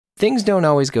Things don't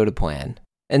always go to plan,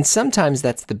 and sometimes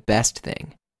that's the best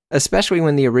thing, especially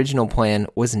when the original plan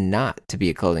was not to be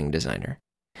a clothing designer.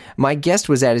 My guest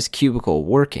was at his cubicle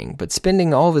working, but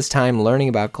spending all of his time learning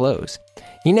about clothes.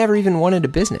 He never even wanted a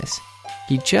business.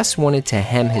 He just wanted to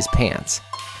hem his pants.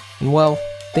 And well,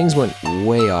 things went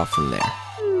way off from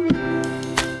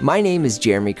there. My name is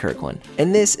Jeremy Kirkland,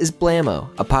 and this is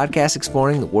Blamo, a podcast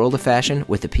exploring the world of fashion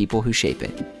with the people who shape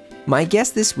it. My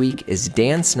guest this week is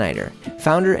Dan Snyder,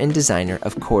 founder and designer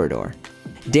of Corridor.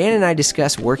 Dan and I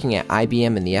discuss working at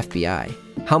IBM and the FBI,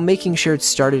 how making shirts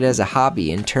started as a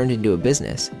hobby and turned into a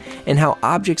business, and how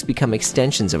objects become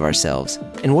extensions of ourselves,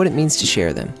 and what it means to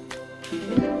share them.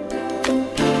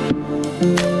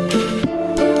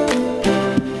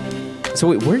 So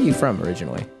wait, where are you from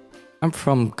originally? I'm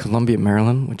from Columbia,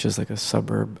 Maryland, which is like a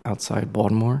suburb outside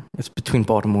Baltimore. It's between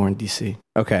Baltimore and D.C.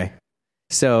 Okay.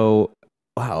 So,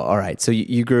 wow, all right. So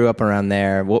you grew up around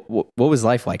there. What was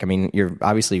life like? I mean, you're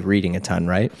obviously reading a ton,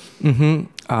 right? Mm-hmm.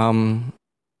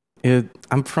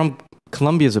 I'm from,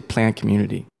 Columbia is a planned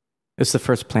community. It's the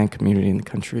first planned community in the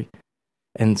country.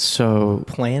 And so...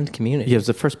 Planned community? Yeah, it was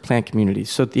the first planned community.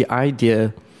 So the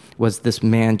idea was this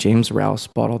man, James Rouse,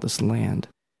 bought all this land.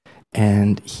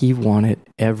 And he wanted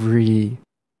every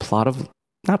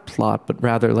not plot, but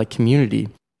rather like community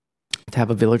to have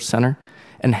a village center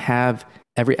and have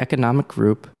every economic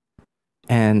group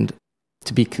and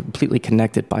to be completely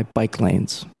connected by bike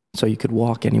lanes. So you could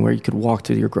walk anywhere, you could walk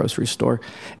to your grocery store,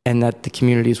 and that the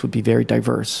communities would be very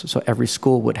diverse. So every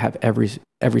school would have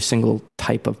every single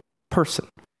type of person.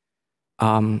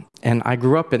 And I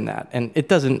grew up in that, and it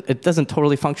doesn't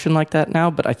totally function like that now,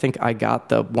 but I think I got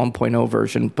the 1.0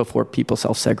 version before people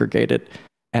self-segregated,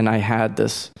 and I had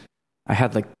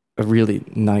like a really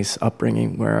nice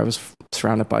upbringing where I was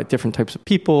surrounded by different types of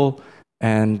people,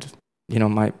 and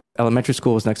my elementary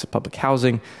school was next to public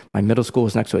housing, my middle school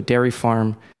was next to a dairy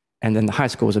farm, and then the high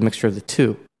school was a mixture of the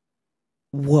two.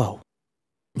 Whoa.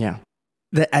 Yeah.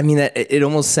 It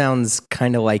almost sounds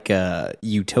kind of like a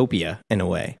utopia in a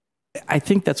way. I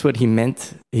think that's what he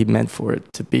meant. He meant for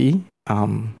it to be,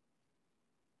 and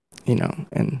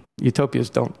utopias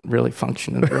don't really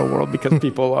function in the real world because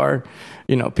people are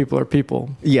people.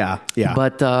 Yeah, yeah.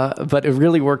 But it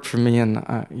really worked for me, and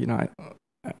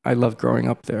I love growing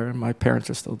up there, and my parents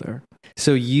are still there.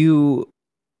 So you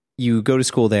go to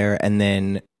school there, and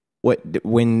then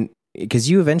because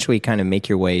you eventually kind of make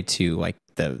your way to like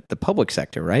the public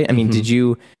sector, right? I mean,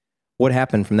 what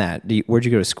happened from that? Where'd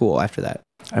you go to school after that?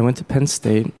 I went to Penn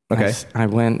State. Okay. I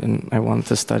went and I wanted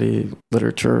to study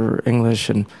literature, English,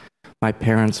 and my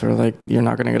parents were like, "You're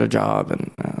not going to get a job."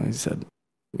 And I said,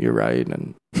 "You're right."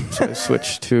 And so I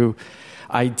switched to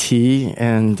IT,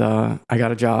 and I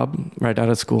got a job right out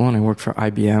of school, and I worked for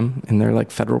IBM in their like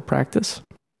federal practice.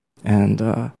 And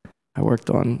I worked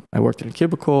in a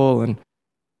cubicle, and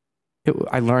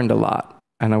I learned a lot,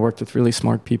 and I worked with really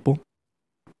smart people.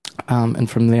 And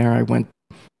from there, I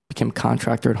became a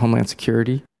contractor at Homeland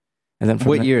Security. And then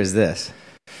what year is this?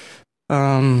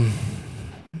 I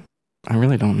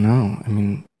really don't know. I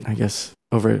mean, I guess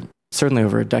certainly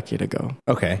over a decade ago.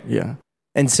 Okay. Yeah.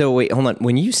 And so wait, hold on.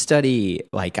 When you study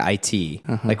like IT,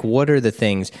 like what are the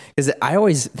things? Because I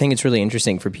always think it's really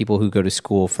interesting for people who go to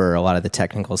school for a lot of the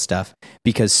technical stuff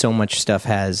because so much stuff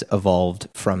has evolved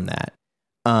from that.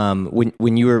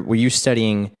 Were you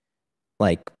studying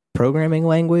like programming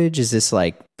language? Is this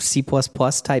like C++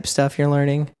 type stuff you're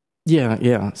learning?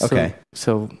 Yeah. Okay.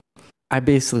 So I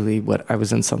basically, I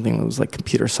was in something that was like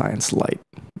computer science light,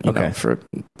 you know,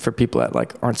 for people that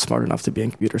like aren't smart enough to be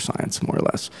in computer science, more or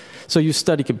less. So you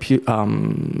study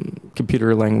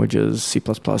computer languages, C++,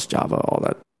 Java,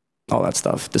 all that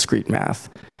stuff, discrete math.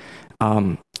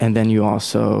 And then you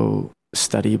also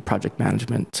study project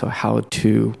management. So how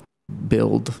to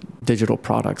build digital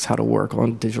products, how to work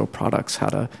on digital products, how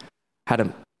to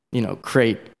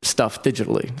create stuff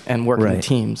digitally and work in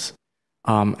teams.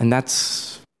 And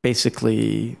that's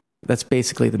basically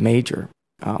the major.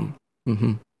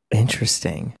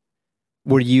 Interesting.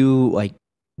 Were you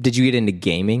did you get into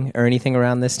gaming or anything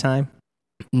around this time?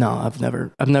 No, I've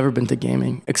never been to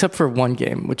gaming except for one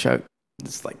game, which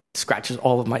it's like scratches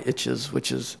all of my itches,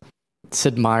 which is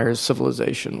Sid Meier's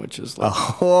Civilization, which is like,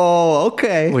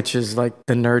 which is like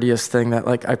the nerdiest thing that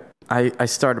like I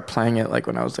started playing it like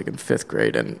when I was like in 5th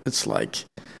grade, and it's like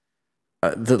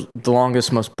the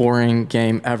longest, most boring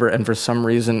game ever. And for some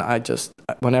reason,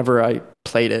 whenever I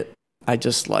played it, I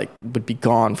just like would be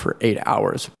gone for 8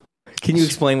 hours. Can you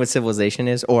explain what Civilization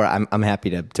is? Or I'm happy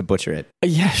to butcher it.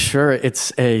 Yeah, sure.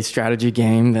 It's a strategy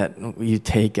game that you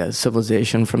take a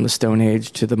civilization from the Stone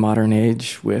Age to the modern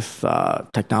age with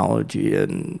technology,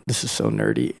 and this is so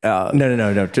nerdy.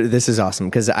 No. This is awesome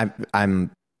because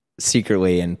I'm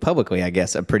secretly and publicly, I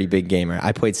guess, a pretty big gamer.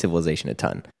 I played Civilization a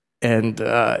ton. And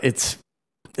it's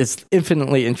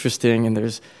infinitely interesting, and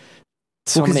there's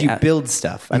so because many you build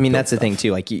stuff. I mean, that's the thing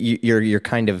too. Like you're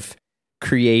kind of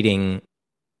creating,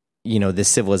 this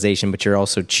civilization, but you're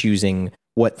also choosing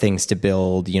what things to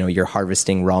build. You're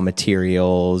harvesting raw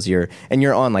materials. You're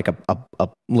on like a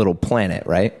little planet,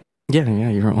 right? Yeah.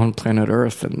 You're on planet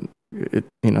Earth, and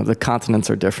the continents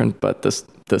are different, but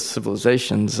the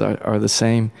civilizations are the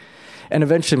same. And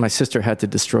eventually, my sister had to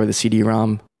destroy the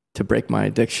CD-ROM to break my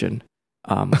addiction.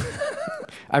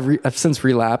 I've since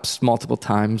relapsed multiple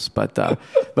times, but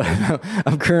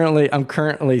I'm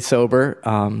currently sober,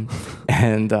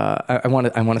 and I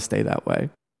want to stay that way.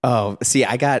 Oh, see,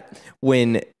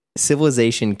 when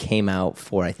Civilization came out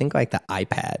for, I think, like the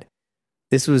iPad.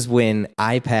 This was when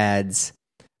iPads,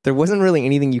 there wasn't really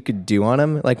anything you could do on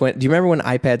them. Like, do you remember when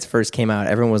iPads first came out?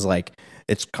 Everyone was like,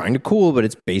 it's kind of cool, but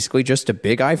it's basically just a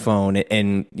big iPhone.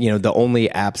 And the only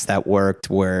apps that worked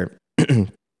were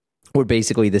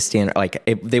basically the standard, like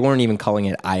they weren't even calling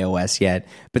it iOS yet,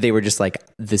 but they were just like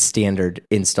the standard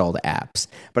installed apps.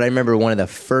 But I remember one of the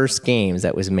first games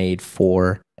that was made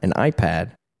for an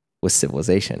iPad was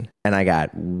Civilization, and I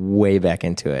got way back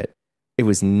into it. It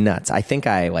was nuts. I think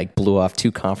I like blew off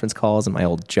 2 conference calls at my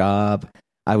old job.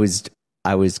 I was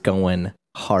going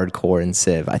hardcore in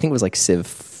Civ. I think it was like Civ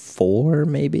 4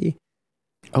 maybe.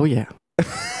 Oh yeah.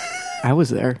 I was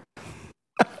there.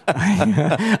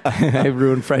 I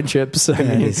ruined friendships. That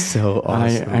is so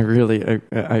awesome.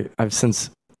 I've since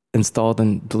installed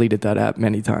and deleted that app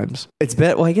many times. It's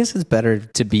better. Well, I guess it's better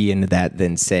to be into that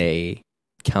than say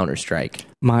Counter-Strike.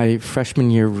 My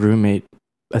freshman year roommate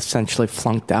essentially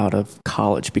flunked out of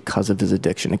college because of his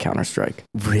addiction to Counter-Strike.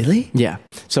 Really? Yeah.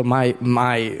 So my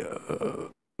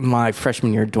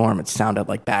freshman year dorm, it sounded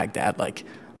like Baghdad, like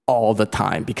all the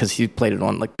time, because he played it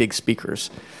on like big speakers.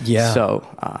 Yeah. So,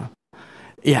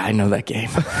 yeah, I know that game.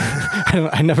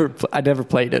 I never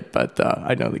played it, but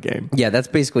I know the game. Yeah, that's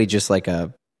basically just like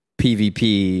a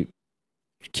PvP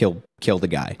kill the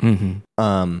guy.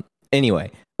 Mm-hmm.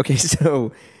 Anyway, okay,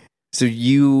 so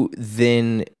you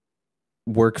then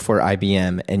work for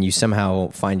IBM and you somehow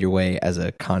find your way as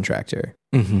a contractor.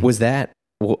 Mm-hmm.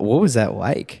 What was that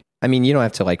like? I mean, you don't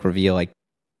have to like reveal like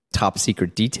top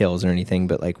secret details or anything,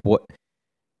 but like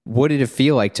what did it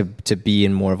feel like to be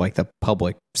in more of like the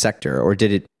public sector, or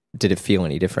did it feel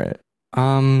any different?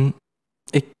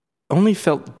 It only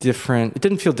felt different. It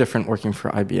didn't feel different working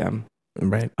for IBM.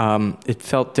 Right. It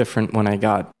felt different when I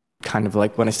got kind of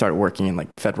like when I started working in like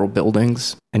federal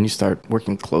buildings and you start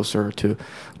working closer to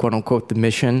quote unquote the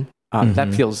mission.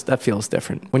 That feels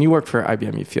different. When you work for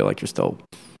IBM, you feel like you're still,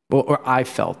 or I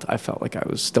felt like I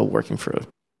was still working for a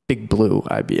big blue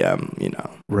IBM,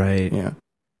 Right. Yeah.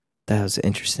 That was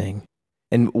interesting.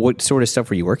 And what sort of stuff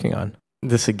were you working on?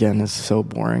 This again is so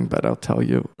boring, but I'll tell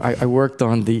you. I worked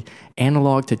on the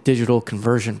analog to digital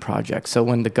conversion project. So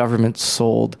when the government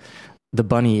sold the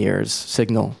bunny ears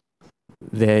signal,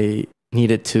 they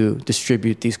needed to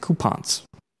distribute these coupons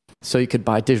so you could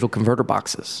buy digital converter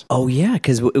boxes. Oh yeah,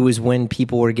 because it was when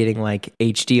people were getting like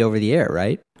HD over the air,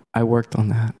 right? I worked on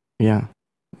that. Yeah.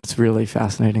 It's really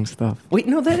fascinating stuff. Wait,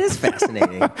 no, that is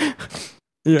fascinating.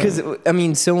 Because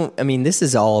this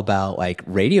is all about like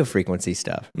radio frequency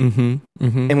stuff. Mm-hmm.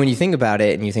 Mm-hmm. And when you think about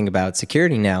it and you think about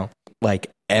security now,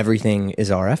 like everything is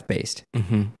RF based.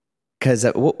 Because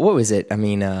what was it? I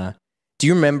mean, do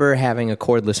you remember having a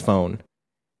cordless phone?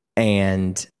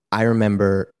 And I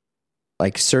remember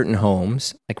like certain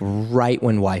homes, like right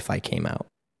when Wi-Fi came out.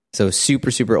 So super,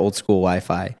 super old school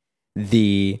Wi-Fi.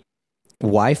 The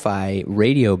Wi-Fi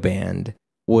radio band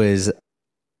was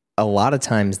a lot of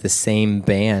times the same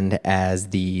band as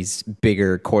these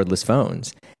bigger cordless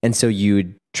phones. And so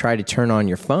you'd try to turn on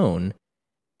your phone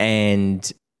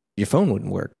and your phone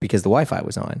wouldn't work because the Wi-Fi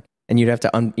was on. And you'd have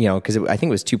to, because I think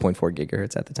it was 2.4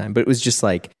 gigahertz at the time. But it was just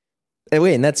like, hey,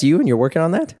 wait, and that's you and you're working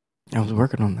on that? I was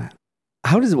working on that.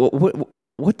 How does,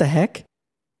 what the heck?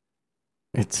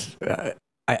 It's,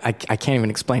 I can't even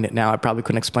explain it now. I probably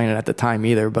couldn't explain it at the time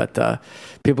either. But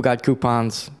people got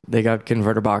coupons, they got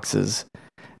converter boxes.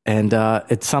 And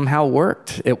it somehow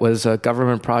worked. It was a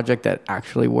government project that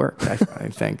actually worked, I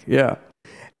think. Yeah.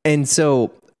 And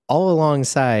so all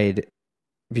alongside,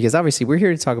 because obviously we're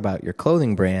here to talk about your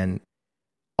clothing brand,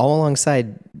 all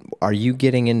alongside, are you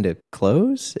getting into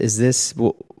clothes? Is this,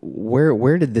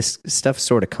 where did this stuff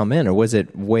sort of come in, or was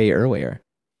it way earlier?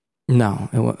 No,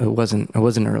 it wasn't. It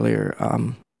wasn't earlier.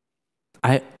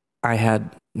 I had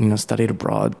studied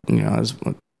abroad, as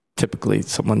typically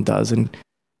someone does in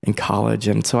college,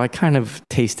 and so I kind of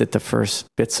tasted the first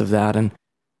bits of that. And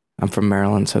I'm from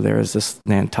Maryland, so there was this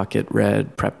Nantucket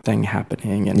Red prep thing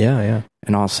happening, and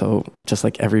and also just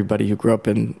like everybody who grew up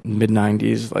in mid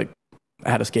 '90s, like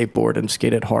I had a skateboard and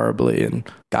skated horribly, and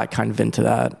got kind of into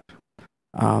that.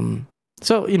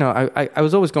 So, I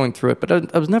was always going through it, but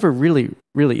I was never really,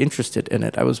 really interested in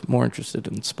it. I was more interested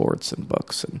in sports and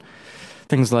books and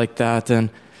things like that. And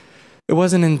it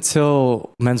wasn't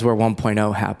until Menswear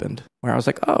 1.0 happened where I was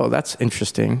like, oh, that's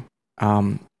interesting.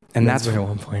 And that's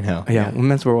Menswear 1.0. Yeah,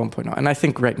 Menswear 1.0. And I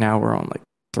think right now we're on like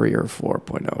 3 or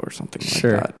 4.0 or something like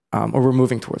that. Or we're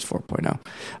moving towards 4.0.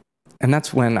 And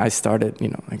that's when I started,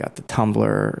 I got the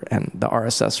Tumblr and the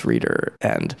RSS reader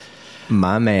and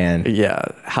my man. Yeah,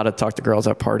 how to talk to girls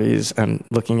at parties and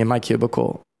looking in my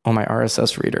cubicle on my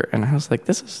RSS reader. And I was like,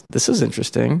 this is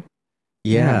interesting.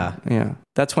 Yeah.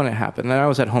 That's when it happened. And I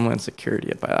was at Homeland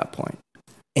Security by that point.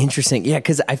 Interesting. Yeah,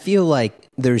 because I feel like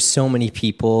there's so many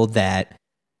people that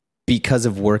because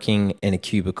of working in a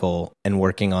cubicle and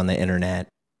working on the internet,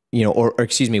 or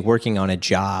working on a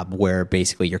job where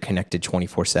basically you're connected 24/7 as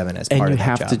part of that job. And you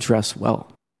have to dress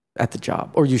well at the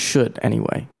job, or you should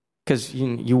anyway. Because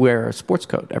you wear a sports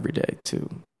coat every day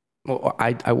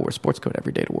I wore a sports coat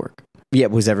every day to work. Yeah,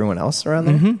 was everyone else around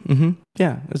there? Mm-hmm.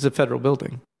 Yeah, it was a federal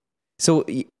building. So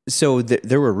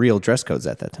there were real dress codes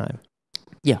at that time?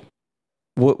 Yeah.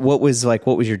 What was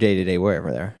your day-to-day wear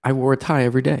over there? I wore a tie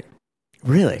every day.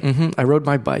 Really? Mm-hmm. I rode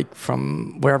my bike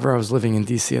from wherever I was living in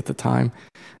D.C. at the time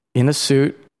in a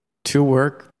suit to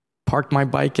work, parked my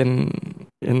bike in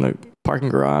the parking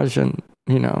garage, and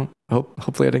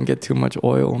hopefully I didn't get too much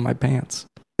oil in my pants.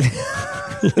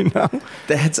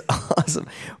 That's awesome.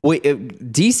 Wait,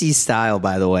 DC style,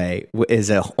 by the way, is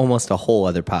almost a whole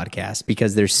other podcast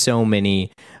because there's so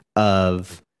many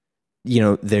of,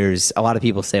 there's a lot of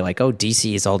people say like, oh,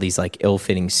 DC is all these like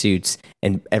ill-fitting suits,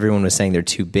 and everyone was saying they're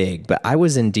too big. But I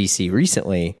was in DC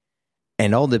recently,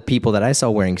 and all the people that I saw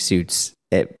wearing suits,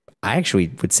 I actually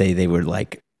would say they were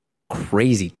like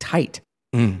crazy tight.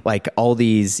 Like all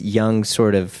these young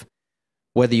sort of,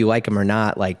 whether you like them or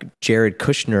not, like Jared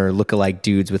Kushner lookalike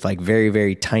dudes with like very,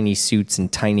 very tiny suits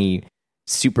and tiny,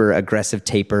 super aggressive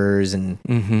tapers. And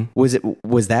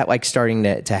was that like starting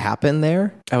to happen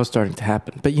there? That was starting to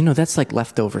happen. But that's like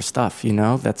leftover stuff,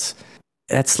 that's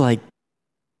like,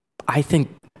 I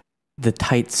think the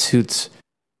tight suits,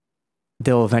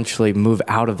 they'll eventually move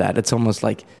out of that. It's almost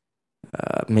like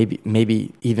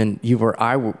maybe even you or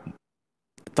I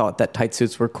thought that tight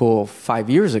suits were cool 5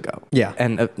 years ago. Yeah.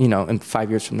 And, and 5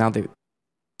 years from now,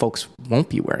 folks won't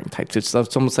be wearing tight suits. So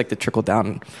it's almost like the trickle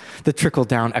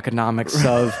down economics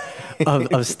of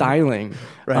styling.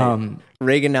 Right.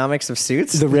 Reaganomics of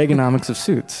suits? The Reaganomics of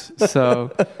suits.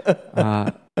 So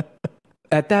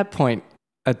at that point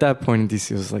in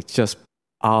DC, it was like just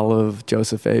olive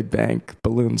Joseph A. Bank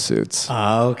balloon suits.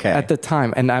 Oh, okay. At the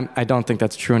time. And I don't think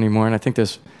that's true anymore. And I think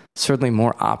there's certainly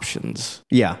more options.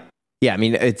 Yeah. Yeah, I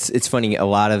mean, it's funny. A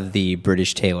lot of the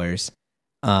British tailors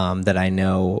that I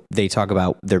know, they talk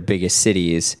about their biggest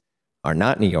cities are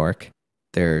not New York.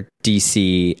 They're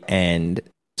DC and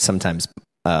sometimes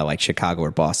like Chicago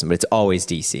or Boston, but it's always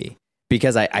DC.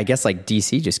 Because I guess like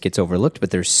DC just gets overlooked,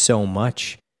 but there's so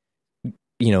much,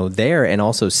 there, and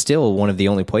also still one of the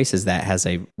only places that has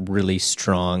a really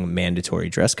strong mandatory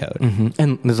dress code. Mm-hmm.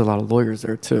 And there's a lot of lawyers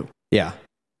there too. Yeah.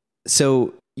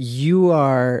 So you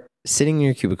are sitting in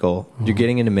your cubicle, you're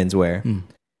getting into menswear,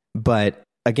 but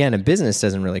again, a business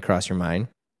doesn't really cross your mind.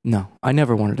 No, I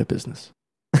never wanted a business.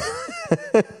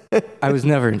 I was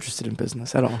never interested in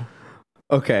business at all.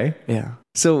 Okay. Yeah.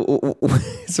 So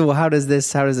how does this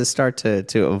start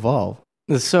to evolve?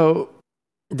 So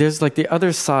there's like the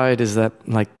other side is that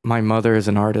like my mother is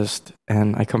an artist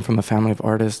and I come from a family of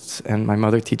artists, and my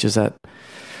mother teaches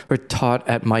taught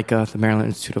at MICA, the Maryland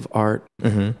Institute of Art.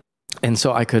 Mm-hmm. And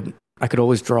so I could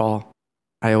always draw.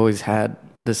 I always had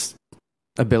this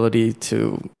ability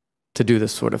to do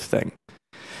this sort of thing.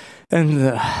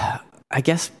 And I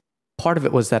guess part of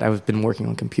it was that I've been working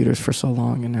on computers for so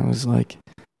long, and I was like,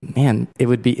 man, it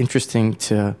would be interesting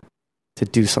to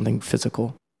do something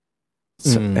physical.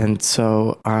 And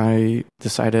so I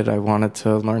decided I wanted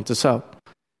to learn to sew.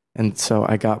 And so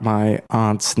I got my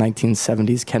aunt's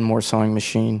 1970s Kenmore sewing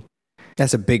machine.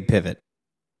 That's a big pivot.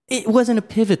 It wasn't a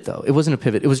pivot, though. It wasn't a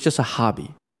pivot. It was just a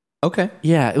hobby. Okay.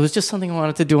 Yeah, it was just something I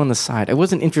wanted to do on the side. I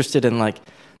wasn't interested in like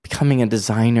becoming a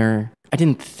designer. I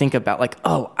didn't think about like,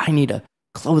 oh, I need a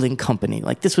clothing company.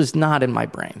 Like this was not in my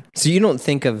brain. So you don't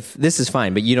think of, this is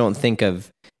fine, but you don't think of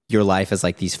your life as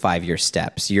like these 5-year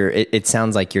steps. It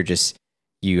sounds like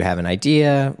you have an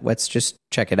idea. Let's just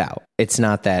check it out. It's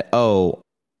not that, oh,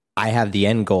 I have the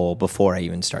end goal before I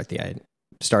even start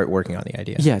working on the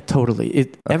idea. Yeah, totally.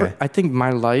 I think my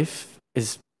life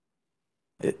is,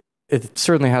 it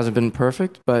certainly hasn't been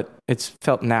perfect, but it's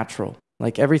felt natural.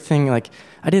 Like everything, like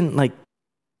I didn't like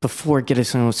before getting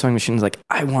a sewing machine, like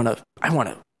I want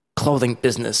a clothing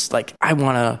business. Like I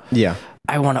want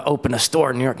to open a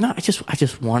store in New York. No, I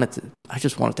just wanted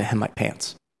to hem my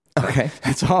pants. Okay.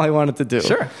 That's all I wanted to do.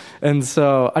 Sure. And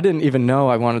so I didn't even know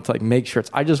I wanted to like make shirts.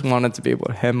 I just wanted to be able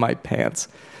to hem my pants.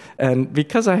 And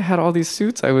because I had all these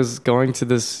suits, I was going to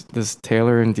this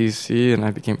tailor in DC, and I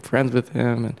became friends with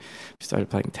him, and we started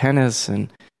playing tennis,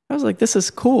 and I was like, this is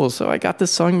cool. So I got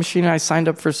this sewing machine, and I signed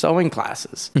up for sewing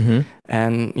classes. Mm-hmm.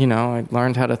 And, I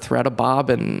learned how to thread a bob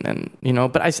and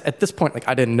but at this point, like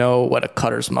I didn't know what a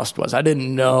cutter's must was. I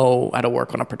didn't know how to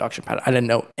work on a production pattern. I didn't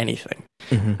know anything.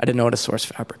 Mm-hmm. I didn't know how to source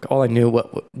fabric. All I knew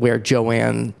where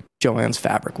Joanne's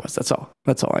fabric was. That's all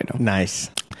I know.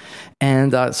 Nice.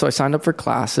 And so I signed up for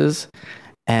classes,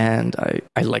 and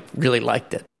I like really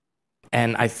liked it,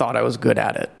 and I thought I was good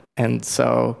at it. And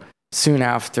so soon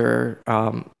after,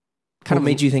 what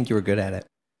made you think you were good at it?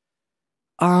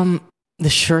 The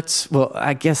shirts. Well,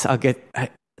 I guess the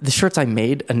shirts I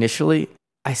made initially.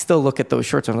 I still look at those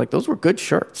shirts. I'm like, those were good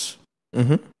shirts.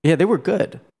 Mm-hmm. Yeah, they were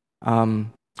good.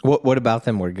 What about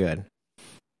them were good?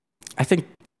 I think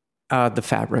the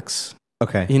fabrics.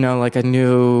 Okay. Like I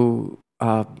knew.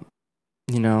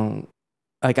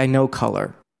 Like I know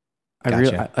color.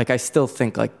 Gotcha. I still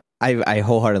think like I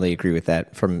wholeheartedly agree with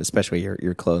that, from especially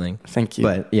your clothing. Thank you.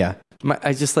 But yeah,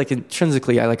 I just like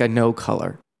intrinsically I know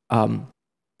color.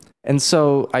 And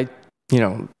so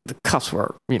the cuffs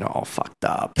were all fucked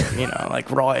up, like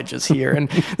raw edges here, and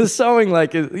the sewing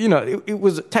it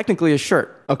was technically a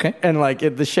shirt. Okay. And like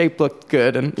the shape looked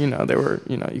good, and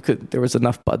there was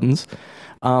enough buttons,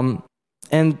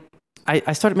 and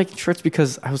I started making shirts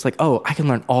because I was like, oh, I can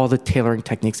learn all the tailoring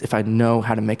techniques if I know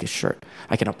how to make a shirt.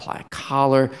 I can apply a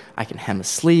collar. I can hem a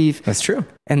sleeve. That's true.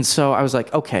 And so I was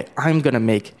like, okay, I'm going to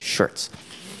make shirts.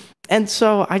 And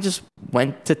so I just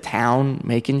went to town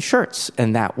making shirts.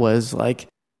 And that was like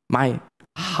my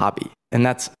hobby. And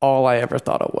that's all I ever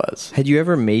thought it was. Had you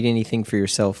ever made anything for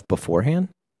yourself beforehand?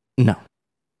 No.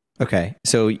 Okay.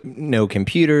 So no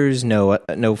computers, no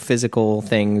physical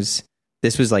things.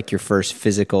 This was like your first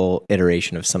physical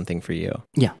iteration of something for you.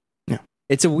 Yeah.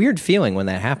 It's a weird feeling when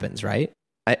that happens, right?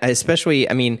 I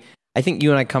think you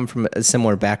and I come from a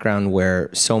similar background where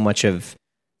so much of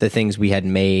the things we had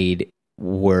made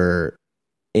were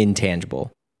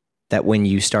intangible. That when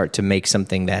you start to make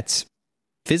something that's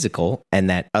physical and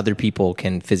that other people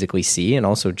can physically see and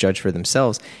also judge for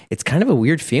themselves, it's kind of a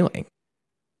weird feeling.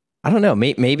 I don't know.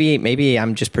 Maybe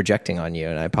I'm just projecting on you,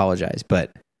 and I apologize,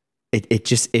 but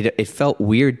it felt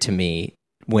weird to me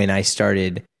when I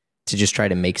started to just try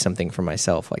to make something for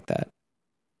myself like that.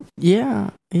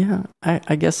 Yeah.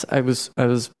 I guess I was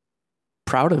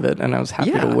proud of it, and I was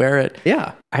happy to wear it.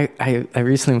 Yeah. I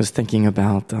recently was thinking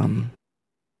about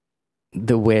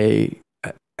the way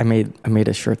I made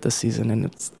a shirt this season, and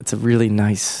it's a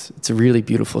really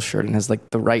beautiful shirt, and has like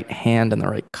the right hand and the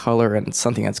right color, and it's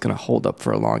something that's going to hold up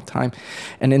for a long time.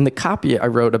 And in the copy, I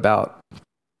wrote about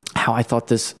how I thought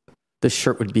this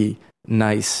shirt would be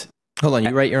nice. Hold on,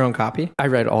 you write your own copy? I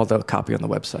write all the copy on the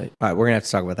website. All right, we're going to have to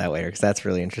talk about that later, because that's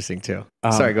really interesting too.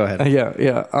 Sorry, go ahead.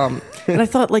 Yeah. And I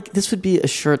thought like this would be a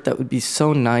shirt that would be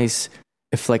so nice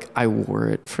if like I wore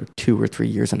it for 2 or 3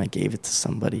 years and I gave it to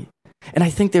somebody. And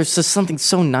I think there's just something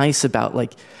so nice about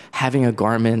like having a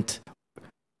garment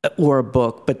or a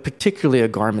book, but particularly a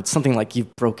garment, something like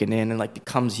you've broken in and like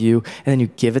becomes you, and then you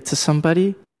give it to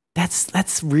somebody.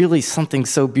 That's really something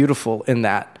so beautiful in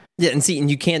that. Yeah, and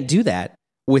you can't do that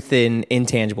with an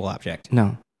intangible object.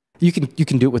 No, you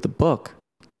can do it with a book,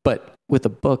 but with a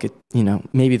book,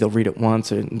 maybe they'll read it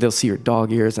once and they'll see your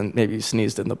dog ears and maybe you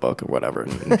sneezed in the book or whatever.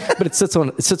 But it sits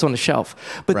on the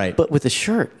shelf. But with a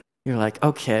shirt, you're like,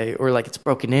 okay, or like it's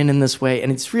broken in this way,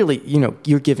 and it's really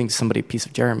you're giving somebody a piece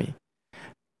of Jeremy.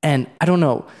 And I don't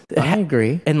know. I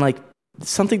agree. And like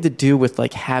something to do with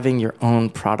like having your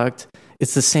own product.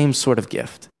 It's the same sort of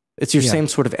gift. It's your same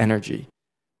sort of energy.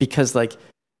 Because like,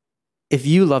 if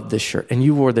you love this shirt and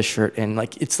you wore this shirt and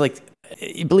like, it's like,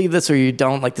 you believe this or you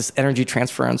don't, like this energy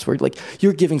transference where like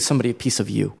you're giving somebody a piece of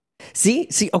you. See,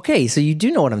 okay. So you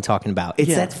do know what I'm talking about.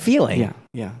 It's that feeling.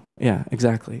 Yeah,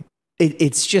 exactly.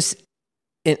 It's just,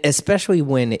 especially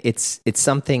when it's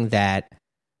something that,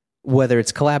 whether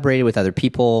it's collaborated with other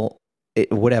people,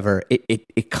 whatever,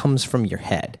 it comes from your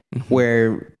head,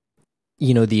 where,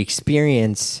 the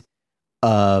experience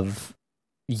of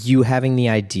you having the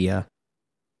idea,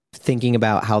 thinking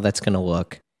about how that's going to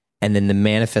look, and then the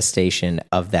manifestation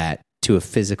of that to a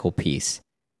physical piece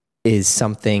is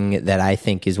something that I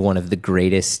think is one of the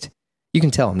greatest, you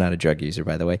can tell I'm not a drug user,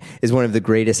 by the way, is one of the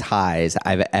greatest highs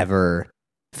I've ever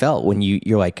felt when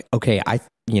you're like, okay, I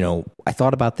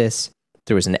thought about this.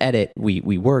 There was an edit. We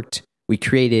worked, we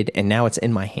created, and now it's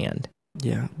in my hand.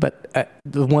 Yeah. But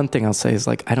the one thing I'll say is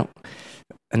like, I don't,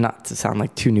 and not to sound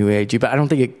like too new agey, but I don't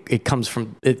think it comes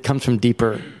from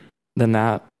deeper than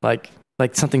that. Like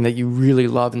something that you really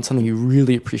love and something you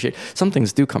really appreciate. Some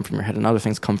things do come from your head and other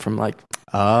things come from like,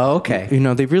 oh, okay.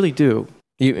 They really do.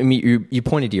 You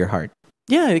pointed to your heart.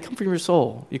 Yeah. They come from your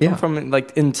soul. You come from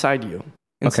like inside you,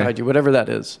 whatever that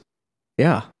is.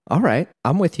 Yeah. All right.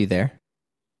 I'm with you there.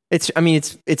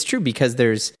 It's true because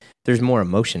there's more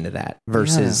emotion to that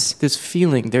versus there's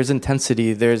feeling, there's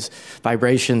intensity, there's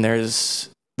vibration, there's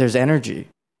energy,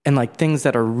 and like things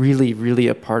that are really, really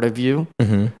a part of you.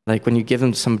 Mm-hmm. Like when you give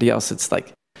them to somebody else, it's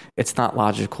like, it's not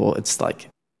logical. It's like,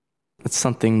 it's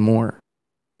something more.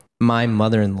 My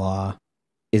mother-in-law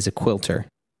is a quilter.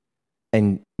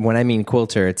 And when I mean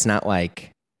quilter, it's not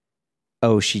like,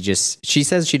 oh, she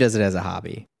says she does it as a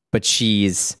hobby, but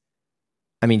she's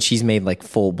made like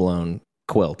full-blown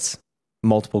quilts,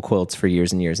 multiple quilts for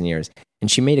years and years and years.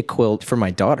 And she made a quilt for my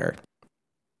daughter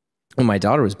when my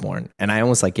daughter was born. And I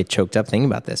almost like get choked up thinking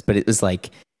about this, but it was like,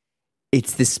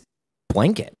 it's this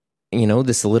blanket,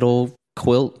 this little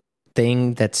quilt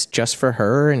thing that's just for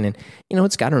her. And,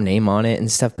 it's got her name on it and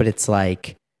stuff, but it's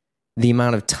like the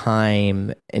amount of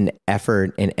time and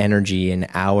effort and energy and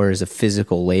hours of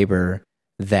physical labor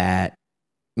that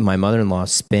my mother-in-law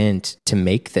spent to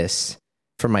make this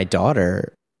for my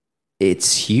daughter,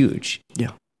 it's huge.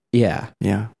 Yeah. Yeah.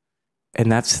 Yeah. And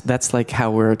that's like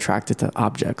how we're attracted to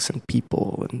objects and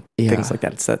people and things like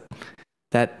that. It's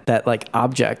that like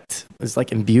object is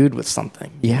like imbued with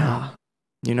something. Yeah.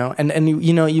 And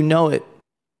you know it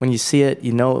when you see it,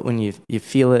 you know it when you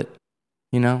feel it,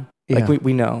 like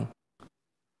we know.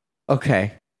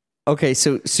 Okay.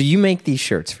 So you make these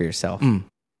shirts for yourself.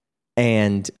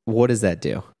 And what does that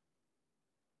do?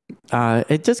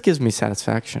 It just gives me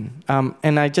satisfaction.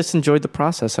 And I just enjoyed the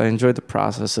process. I enjoyed the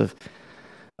process of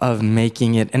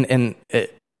making it. And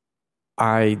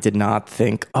I did not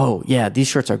think, oh yeah, these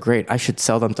shirts are great, I should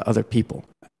sell them to other people.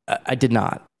 I did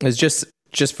not. It's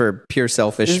just for pure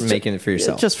selfish making it for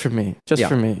yourself. Just for me.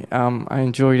 For me. I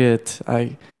enjoyed it.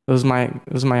 It was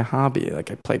my hobby.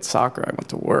 Like I played soccer, I went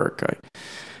to work,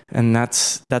 and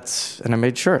I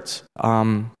made shirts.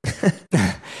 And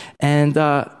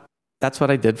that's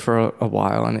what I did for a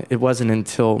while. And it wasn't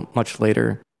until much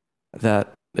later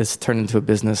that it's turned into a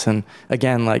business. And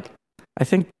again, like, I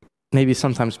think maybe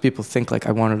sometimes people think like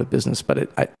I wanted a business, but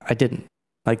I didn't.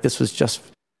 Like this was just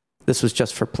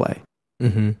for play.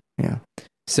 Mm-hmm. Yeah.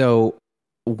 So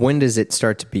when does it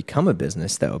start to become a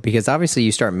business though? Because obviously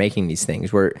you start making these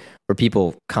things. Were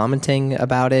people commenting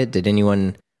about it? Did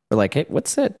anyone were like, hey,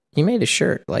 what's that? You made a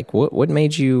shirt. Like what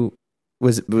made you,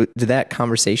 did that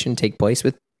conversation take place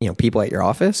with, people at your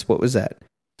office? What was that?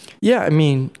 Yeah.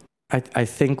 I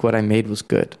think what I made was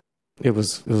good. It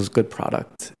was good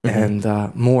product. Mm-hmm.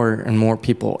 And more and more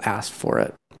people asked for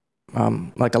it.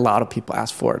 Like a lot of people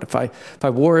asked for it. If I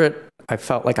wore it, I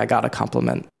felt like I got a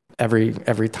compliment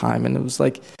every time. And it was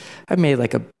like, I made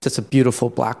like just a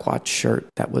beautiful black watch shirt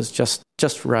that was just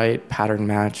right, pattern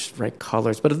matched, right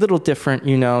colors, but a little different,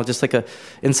 just like a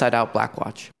inside out black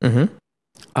watch. Mm-hmm.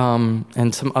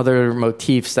 And some other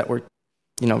motifs that were,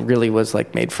 really was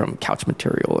like made from couch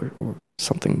material or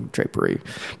something drapery,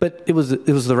 but it was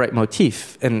the right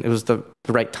motif, and it was the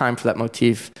right time for that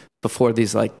motif before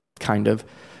these like kind of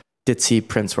ditzy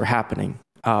prints were happening.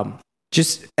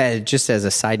 Just as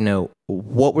a side note,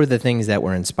 what were the things that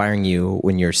were inspiring you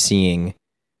when you're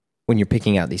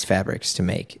picking out these fabrics to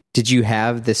make? Did you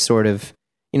have this sort of,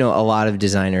 a lot of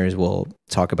designers will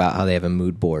talk about how they have a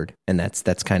mood board, and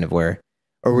that's kind of where,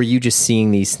 or were you just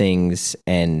seeing these things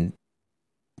and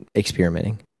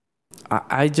experimenting?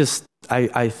 I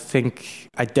think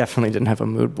I definitely didn't have a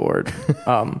mood board.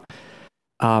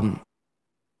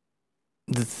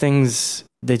 The things,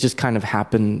 they just kind of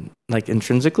happen like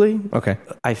intrinsically. Okay.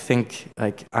 I think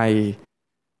like I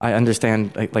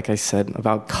understand, like I said,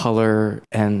 about color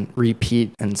and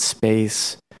repeat and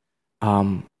space.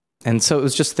 And so it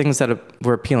was just things that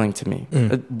were appealing to me.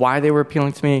 Why they were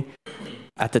appealing to me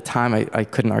at the time, I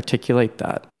couldn't articulate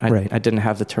that. I didn't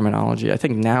have the terminology. I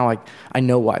think now I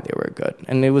know why they were good.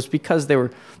 And it was because they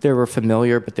were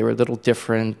familiar, but they were a little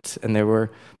different, and they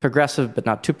were progressive, but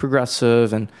not too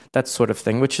progressive, and that sort of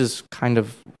thing, which is kind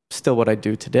of still what I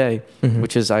do today,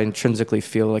 which is I intrinsically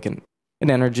feel like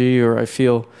an energy, or I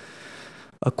feel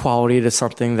a quality to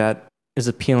something that is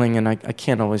appealing, and I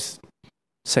can't always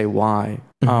say why.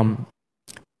 Mm-hmm.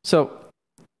 So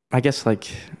I guess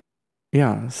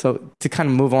so to kind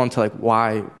of move on to like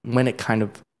why, when it kind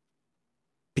of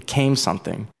became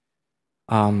something.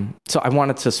 So I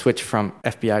wanted to switch from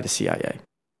FBI to CIA.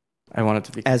 I wanted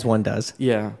to be... As one does.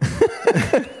 Yeah.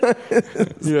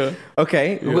 Yeah.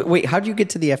 Okay. Yeah. Wait, how'd you get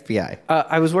to the FBI?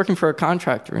 I was working for a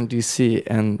contractor in D.C.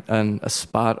 and a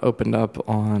spot opened up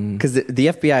on... Because the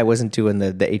FBI wasn't doing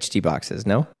the HD boxes,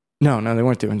 no? No, they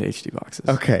weren't doing the HD boxes.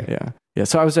 Okay. Yeah.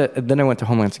 So then I went to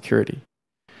Homeland Security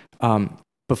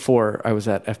before I was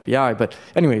at FBI. But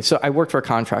anyway, so I worked for a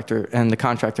contractor, and the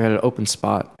contractor had an open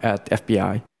spot at the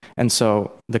FBI. And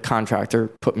so the contractor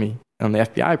put me on the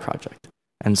FBI project.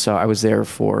 And so I was there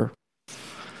for,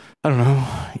 I don't know,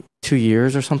 2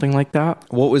 years or something like that.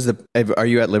 What was are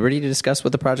you at liberty to discuss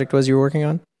what the project was you were working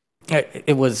on?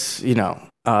 It was,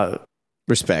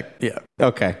 Respect. Yeah.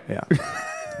 Okay. Yeah.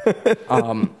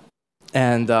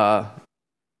 And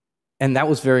that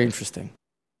was very interesting.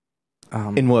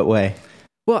 In what way?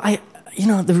 Well,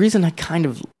 the reason I kind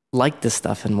of liked this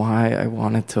stuff and why I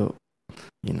wanted to,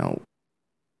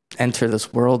 enter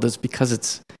this world is because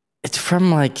it's from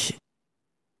like,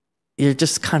 you're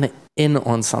just kind of in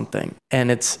on something,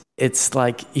 and it's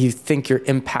like you think you're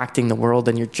impacting the world,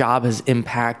 and your job has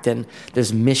impact, and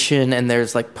there's mission, and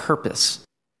there's like purpose,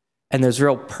 and there's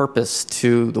real purpose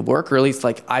to the work, or at least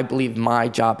like I believe my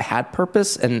job had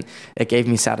purpose, and it gave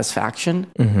me satisfaction.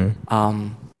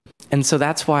 Mm-hmm. And so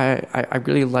that's why I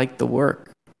really liked the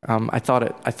work. I thought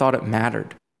it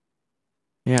mattered.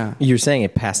 Yeah. You're saying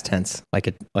it past tense, like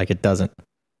it doesn't.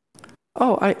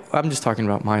 Oh, I'm just talking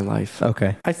about my life.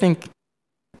 Okay. I think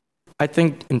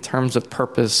in terms of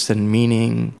purpose and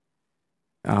meaning,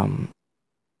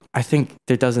 I think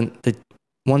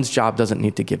one's job doesn't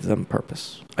need to give them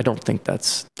purpose. I don't think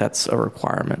that's a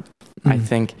requirement. Mm-hmm.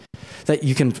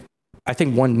 I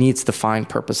think one needs to find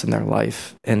purpose in their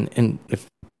life, and if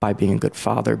by being a good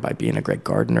father, by being a great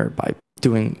gardener, by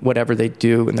doing whatever they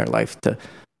do in their life to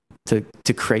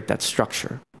create that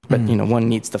structure. But, one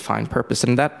needs to find purpose.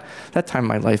 And that time in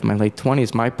my life, my late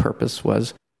 20s, my purpose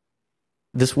was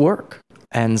this work.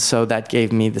 And so that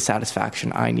gave me the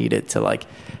satisfaction I needed to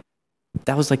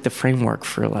that was like the framework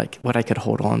for like what I could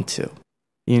hold on to,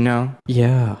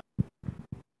 Yeah.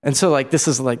 And so this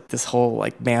is like this whole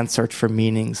like man search for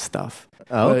meaning stuff.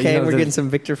 Oh, okay. We're getting some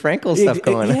Viktor Frankl stuff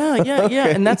going on. Yeah.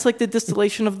 And that's like the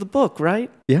distillation of the book, right?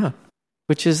 Yeah.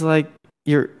 Which is like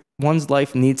one's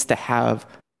life needs to have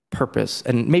purpose,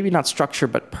 and maybe not structure,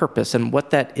 but purpose. And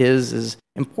what that is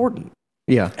important.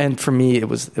 Yeah. And for me, it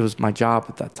was my job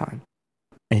at that time.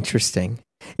 Interesting.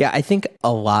 Yeah. I think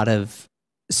a lot of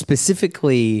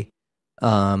specifically,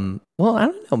 I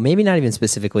don't know, maybe not even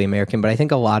specifically American, but I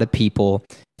think a lot of people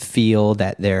feel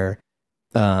that their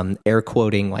air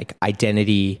quoting like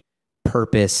identity,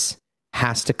 purpose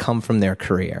has to come from their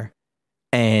career.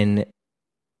 And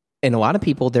a lot of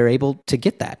people, they're able to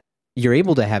get that. You're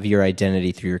able to have your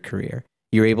identity through your career.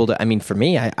 You're able to, for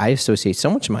me, I associate so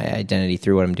much of my identity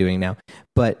through what I'm doing now.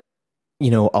 But, a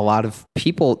lot of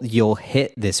people, you'll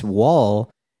hit this wall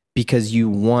because you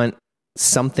want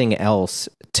something else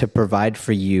to provide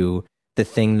for you the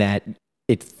thing that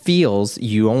it feels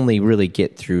you only really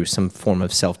get through some form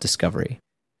of self-discovery.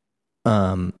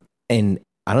 And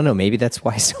I don't know, maybe that's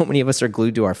why so many of us are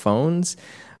glued to our phones.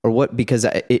 Or what? Because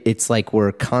it's like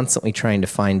we're constantly trying to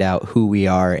find out who we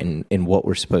are and what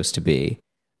we're supposed to be.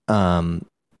 I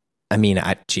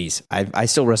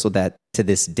still wrestle with that to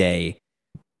this day.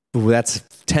 That's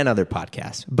 10 other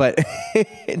podcasts, but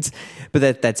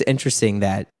that's interesting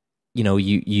that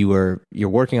you're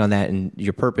working on that, and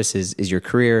your purpose is your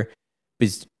career.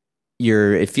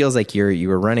 It feels like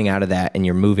you're running out of that, and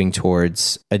you're moving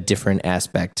towards a different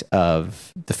aspect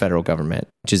of the federal government,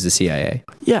 which is the CIA.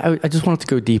 Yeah, I just wanted to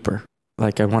go deeper.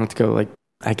 Like I wanted to go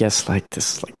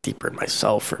deeper in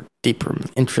myself, or deeper in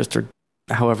interest, or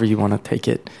however you want to take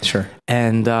it. Sure.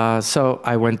 And so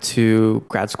I went to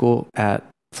grad school at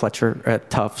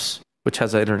Tufts, which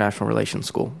has an international relations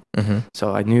school. Mm-hmm.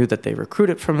 So I knew that they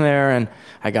recruited from there, and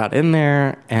I got in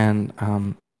there, and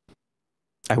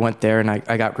I went there, and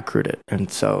I got recruited.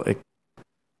 And so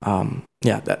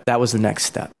that was the next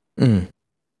step. Mm.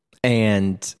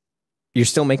 And you're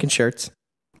still making shirts?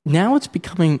 Now it's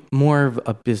becoming more of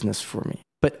a business for me,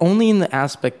 but only in the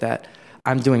aspect that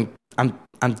I'm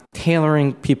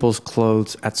tailoring people's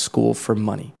clothes at school for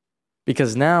money.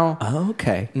 Because now,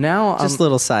 now just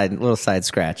little side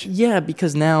scratch. Yeah,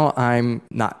 because now I'm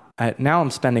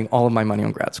spending all of my money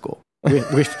on grad school,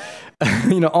 which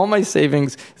all my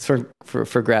savings is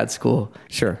for grad school.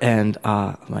 Sure. And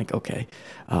I'm like, okay,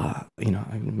 I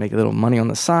can make a little money on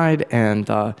the side, and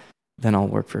then I'll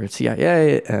work for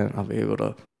CIA, and I'll be able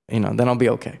to, then I'll be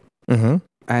okay. Mm-hmm.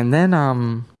 And then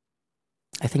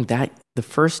I think that the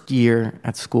first year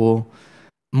at school,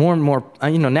 more and more,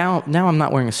 now I'm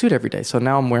not wearing a suit every day. So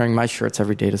now I'm wearing my shirts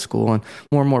every day to school, and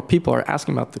more people are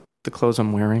asking about the clothes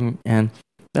I'm wearing, and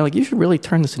they're like, you should really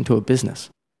turn this into a business.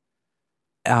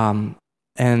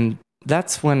 And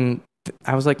that's when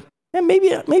I was like, yeah,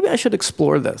 maybe I should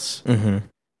explore this. Mm-hmm.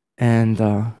 And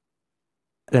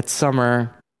that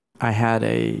summer, I had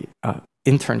a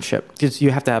internship, because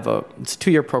you have to have it's a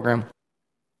 2-year program,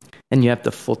 and you have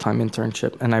the full-time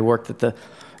internship. And I worked at the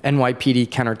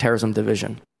NYPD Counterterrorism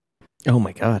Division. Oh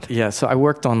my God. Yeah, so I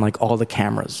worked on like all the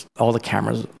cameras all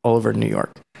over New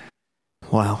York.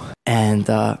 Wow. And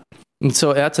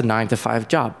so that's a 9 to 5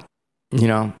 job,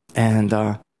 and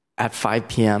at 5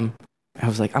 p.m., I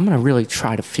was like, I'm going to really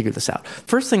try to figure this out.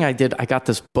 First thing I did, I got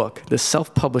this book, this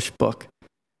self-published book.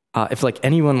 If like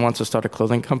anyone wants to start a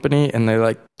clothing company and they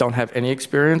like don't have any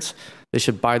experience, they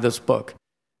should buy this book.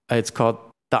 It's called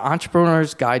The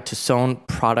Entrepreneur's Guide to Sewn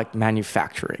Product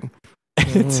Manufacturing.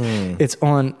 It's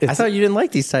on. I thought you didn't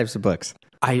like these types of books.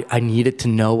 I needed to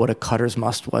know what a cutter's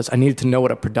must was. I needed to know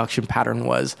what a production pattern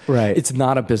was. Right. It's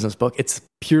not a business book. It's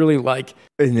purely like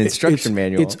an instruction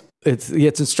manual. It's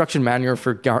instruction manual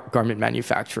for garment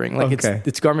manufacturing. Like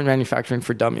it's garment manufacturing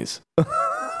for dummies.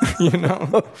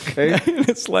 Okay. And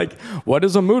it's like, what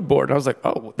is a mood board? And I was like,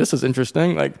 oh, this is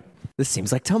interesting. Like, this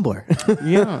seems like Tumblr.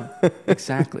 Yeah,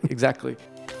 exactly.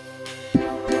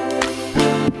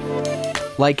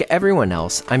 Like everyone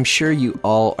else, I'm sure you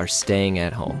all are staying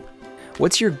at home.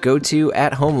 What's your go-to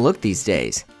at-home look these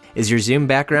days? Is your Zoom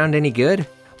background any good?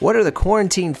 What are the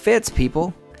quarantine fits,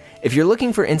 people? If you're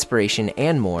looking for inspiration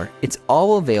and more, it's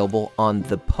all available on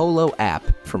the Polo app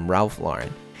from Ralph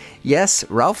Lauren. Yes,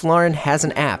 Ralph Lauren has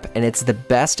an app, and it's the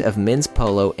best of men's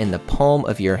polo in the palm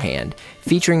of your hand,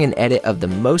 featuring an edit of the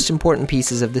most important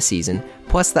pieces of the season,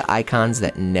 plus the icons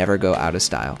that never go out of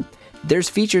style. There's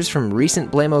features from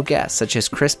recent Blamo guests, such as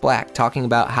Chris Black, talking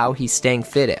about how he's staying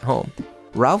fit at home,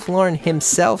 Ralph Lauren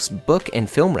himself's book and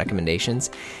film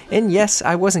recommendations, and yes,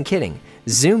 I wasn't kidding,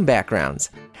 Zoom backgrounds.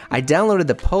 I downloaded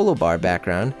the Polo Bar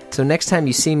background, so next time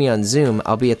you see me on Zoom,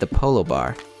 I'll be at the Polo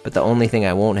Bar, but the only thing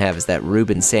I won't have is that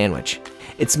Reuben sandwich.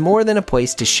 It's more than a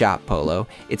place to shop polo,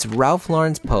 it's Ralph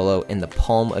Lauren's polo in the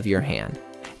palm of your hand.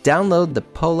 Download the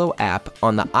Polo app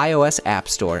on the iOS App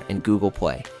Store and Google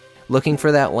Play. Looking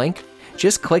for that link?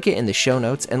 Just click it in the show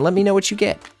notes and let me know what you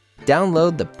get.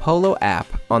 Download the Polo app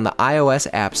on the iOS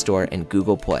App Store and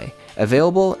Google Play.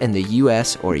 Available in the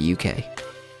US or UK.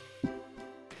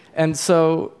 And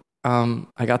so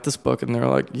I got this book, and they're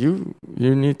like, you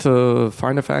need to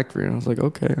find a factory. And I was like,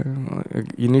 okay,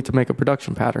 you need to make a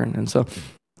production pattern. And so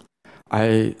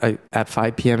I at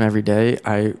 5 p.m. every day,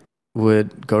 I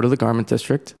would go to the garment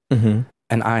district, mm-hmm.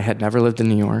 and I had never lived in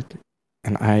New York,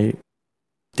 and I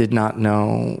did not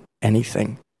know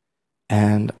anything.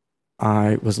 And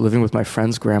I was living with my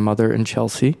friend's grandmother in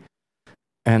Chelsea,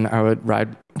 and I would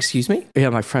ride. Excuse me? Yeah,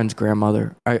 my friend's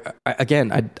grandmother. I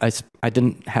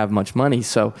didn't have much money,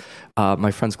 so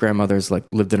my friend's grandmother's like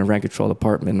lived in a rent controlled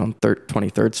apartment on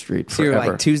 23rd Street so forever.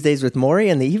 You're like Tuesdays with Maury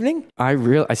in the evening?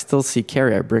 I still see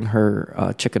Carrie. I bring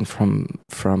her chicken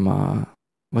from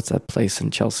what's that place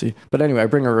in Chelsea? But anyway, I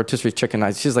bring her rotisserie chicken.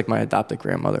 She's like my adopted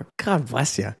grandmother. God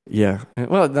bless you. Yeah.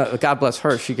 Well, God bless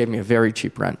her. She gave me a very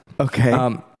cheap rent.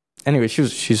 Okay. Anyway,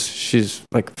 she's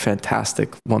like a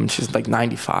fantastic woman. She's like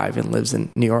 95 and lives in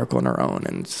New York on her own,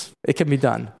 and it can be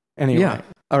done. Anyway. Yeah.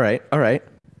 All right.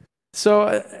 So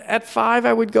at 5,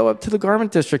 I would go up to the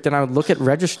garment district, and I would look at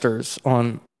registers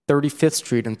on 35th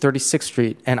Street and 36th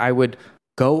Street, and I would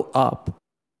go up,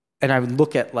 and I would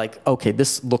look at like, okay,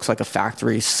 this looks like a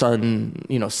factory, Sun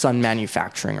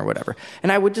manufacturing or whatever,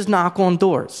 and I would just knock on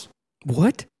doors.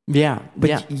 What? Yeah,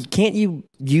 but can't you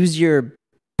use your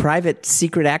private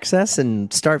secret access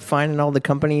and start finding all the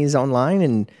companies online?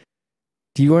 And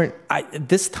at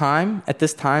this time,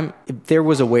 if there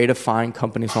was a way to find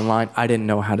companies online, I didn't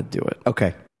know how to do it.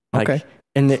 Okay.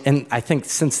 And I think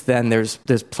since then there's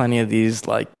plenty of these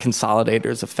like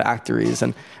consolidators of factories,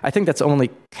 and I think that's only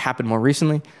happened more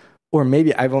recently, or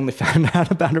maybe I've only found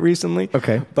out about it recently.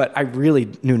 Okay. But I really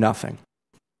knew nothing.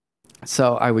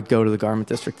 So I would go to the garment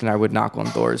district and I would knock on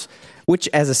doors. Which,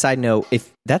 as a side note,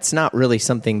 if that's not really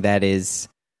something that is,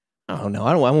 I don't know,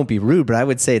 I won't be rude, but I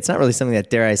would say it's not really something that,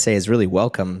 dare I say, is really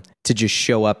welcome to just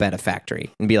show up at a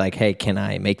factory and be like, hey, can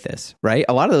I make this? Right?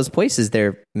 A lot of those places,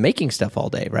 they're making stuff all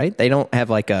day, right? They don't have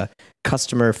like a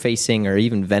customer facing or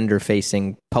even vendor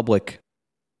facing public,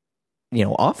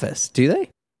 office, do they?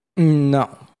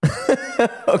 No.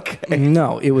 Okay.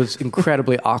 No, it was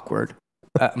incredibly awkward.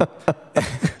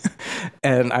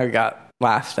 And I got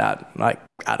laughed at like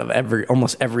out of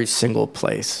almost every single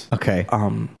place. Okay.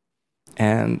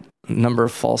 And number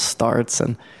of false starts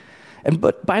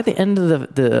but by the end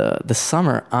of the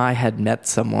summer, I had met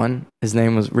someone. His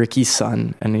name was Ricky's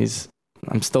son, and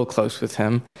I'm still close with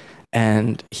him.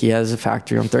 And he has a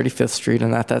factory on 35th Street,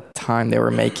 and at that time they were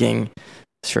making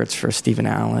shirts for Stephen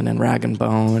Allen and Rag and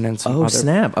Bone and some other. Oh,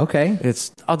 snap. Okay.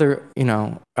 It's other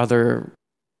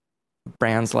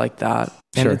brands like that.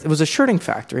 And Sure. it was a shirting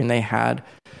factory, and they had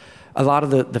a lot of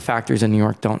the factories in New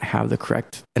York don't have the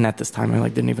correct, and at this time I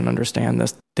didn't even understand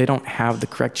this. They don't have the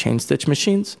correct chain stitch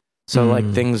machines. So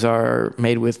things are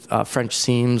made with French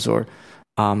seams, or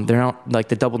they're not like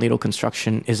the double needle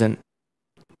construction isn't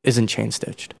chain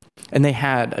stitched. And they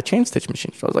had a chain stitch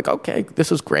machine. So I was like, okay,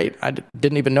 this is great. I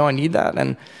didn't even know I need that.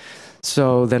 And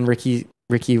so then Ricky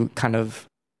kind of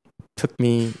took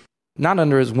me not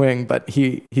under his wing, but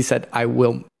he said, I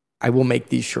will make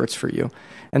these shirts for you.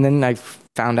 And then I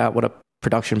found out what a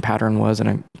production pattern was, and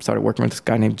I started working with this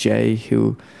guy named Jay,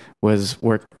 who was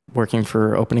working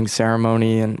for Opening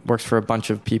Ceremony and works for a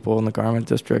bunch of people in the garment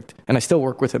district. And I still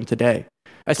work with him today.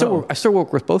 I still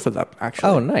work with both of them, actually.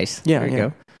 Oh, nice. Yeah, there you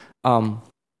go.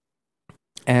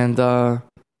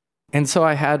 And so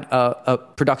I had a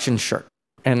production shirt,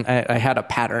 and I had a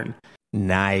pattern.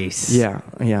 Nice. Yeah.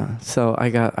 So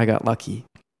I got lucky.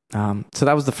 So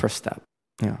that was the first step.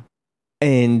 Yeah.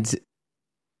 And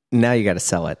now you got to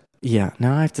sell it. Yeah.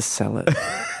 Now I have to sell it.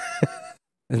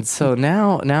 And so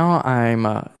now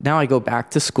I go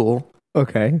back to school.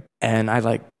 Okay. And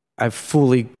I've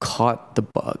fully caught the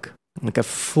bug. Like I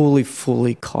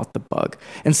fully caught the bug.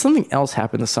 And something else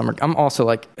happened this summer. I'm also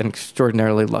like an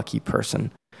extraordinarily lucky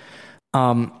person.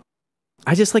 I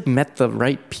just met the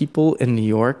right people in New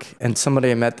York, and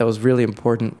somebody I met that was really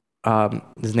important.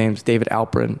 His name's David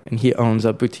Alperin, and he owns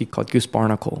a boutique called Goose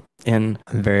Barnacle. I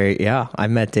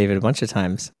met David a bunch of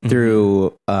times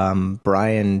through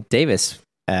Brian Davis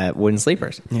at Wooden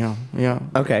Sleepers. Yeah.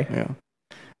 Okay. Yeah.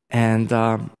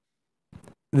 And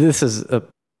this is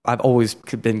I've always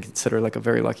been considered like a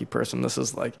very lucky person. This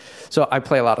is so I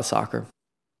play a lot of soccer,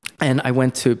 and I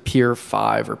went to Pier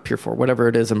 5 or Pier 4, whatever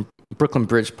it is, in Brooklyn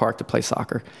Bridge Park to play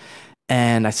soccer.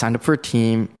 And I signed up for a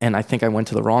team, and I think I went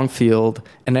to the wrong field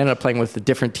and ended up playing with a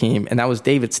different team, and that was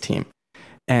David's team.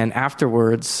 And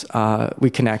afterwards,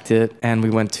 we connected, and we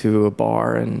went to a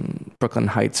bar in Brooklyn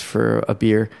Heights for a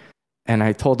beer. And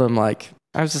I told him, I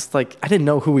was just I didn't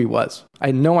know who he was. I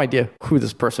had no idea who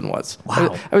this person was.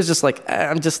 Wow. I was just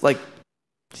I'm just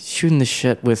shooting the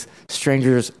shit with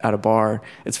strangers at a bar.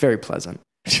 It's very pleasant.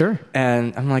 Sure.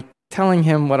 And I'm telling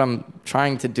him what I'm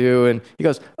trying to do. And he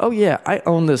goes, oh yeah, I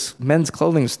own this men's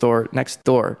clothing store next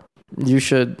door. You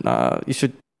should,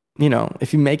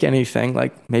 if you make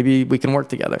anything, maybe we can work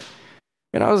together.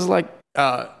 And I was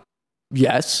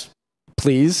yes,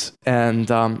 please. And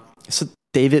so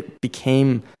David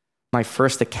became my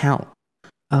first account.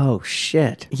 Oh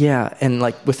shit. Yeah. And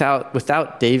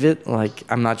without David,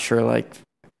 I'm not sure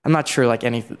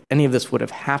any of this would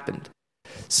have happened.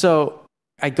 So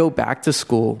I go back to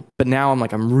school, but now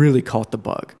I'm really caught the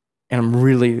bug, and I'm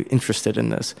really interested in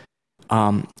this.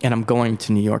 And I'm going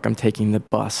to New York. I'm taking the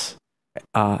bus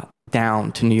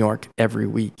down to New York every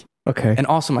week. Okay. And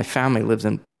also my family lives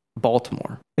in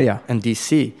Baltimore. Yeah. And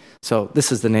DC. So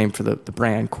this is the name for the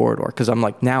brand corridor, because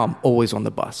now I'm always on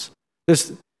the bus.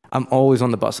 I'm always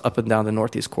on the bus up and down the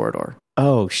Northeast corridor.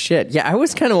 Oh shit. Yeah, I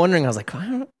was kind of wondering. I was like,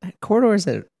 that corridor is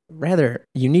a rather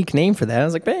unique name for that. I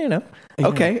was like,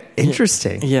 okay,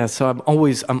 interesting. Yeah. So I'm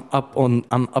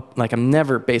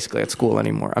never basically at school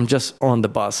anymore. I'm just on the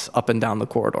bus up and down the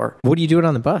corridor. What are you doing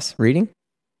on the bus? Reading,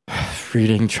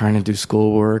 trying to do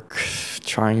schoolwork,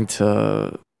 trying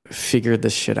to figure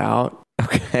this shit out.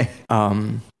 Okay.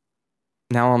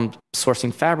 Now I'm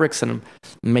sourcing fabrics, and I'm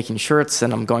making shirts,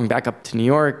 and I'm going back up to New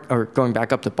York, or going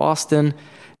back up to Boston,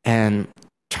 and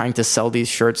trying to sell these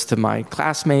shirts to my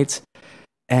classmates.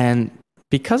 And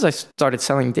because I started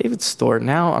selling David's store,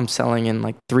 now I'm selling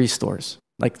in 3 stores.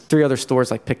 3 other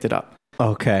stores picked it up.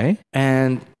 Okay.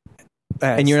 And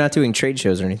you're not doing trade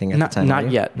shows or anything at the time? Not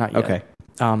yet. Okay.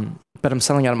 But I'm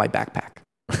selling out of my backpack.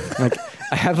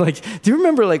 I have do you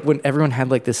remember when everyone had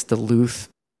this Duluth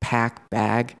Pack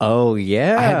Bag? Oh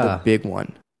yeah. I had the big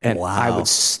one. And wow. I would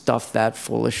stuff that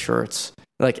full of shirts.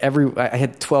 I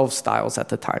had 12 styles at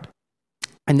the time.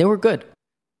 And they were good.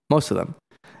 Most of them.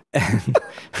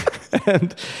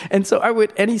 And so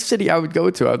any city I would go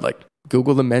to, I'd like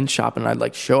Google the men's shop, and I'd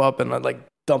like show up and I'd like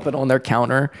dump it on their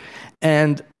counter,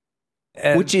 and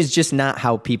which is just not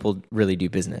how people really do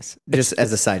business. Just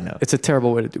as a side note, it's a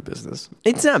terrible way to do business.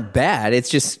 It's not bad. It's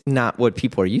just not what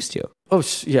people are used to. Oh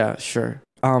yeah, sure.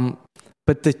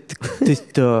 But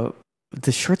the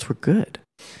shirts were good,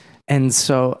 and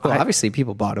so obviously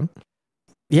people bought them.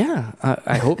 Yeah,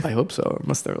 I hope so.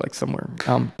 Unless they're like somewhere.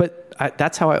 But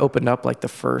that's how I opened up like the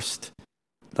first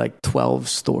like 12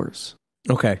 stores.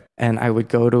 Okay. And I would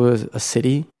go to a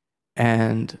city,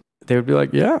 and they would be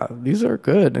like, "Yeah, these are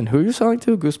good." And who are you selling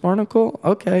to? Goose Barnacle?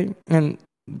 Okay. And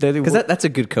because that's a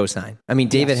good cosign. I mean,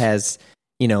 David has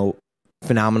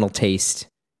phenomenal taste.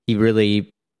 He really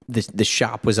the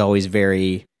shop was always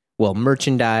very well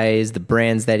merchandised. The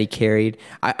brands that he carried,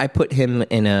 I put him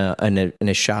in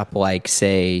a shop like,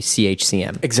 say,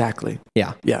 CHCM. Exactly.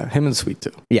 Yeah. Him and Sweet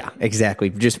too. Yeah, exactly.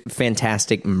 Just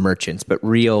fantastic merchants, but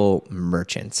real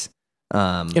merchants.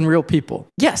 And real people.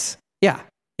 Yes. Yeah,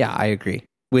 I agree.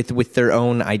 With their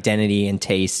own identity and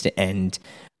taste, and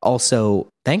also,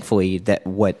 thankfully, that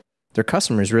what their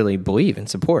customers really believe and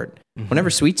support. Mm-hmm. Whenever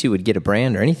Sweet Tooth would get a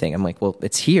brand or anything, I'm like, well,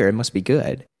 it's here. It must be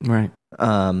good. Right.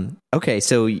 Okay,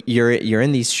 so you're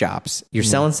in these shops. You're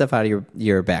selling stuff out of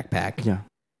your backpack. Yeah.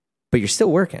 But you're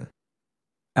still working.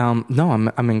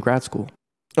 No, I'm in grad school.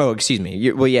 Oh, excuse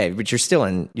me. But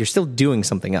you're still doing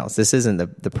something else. This isn't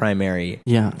the primary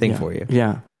thing for you.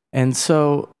 Yeah. And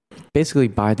so basically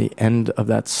by the end of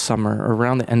that summer, or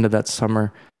around the end of that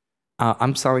summer,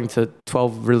 I'm selling to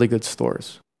 12 really good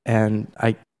stores. And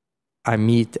I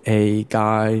meet a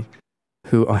guy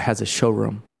who has a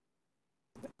showroom.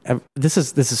 This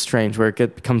is strange, where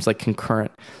it becomes like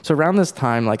concurrent. So around this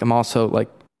time, like I'm also like,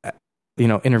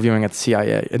 interviewing at the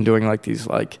CIA and doing like these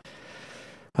like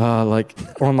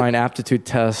online aptitude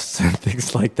tests and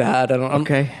things like that. I'm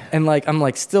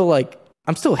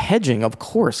still hedging, of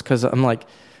course, because I'm like,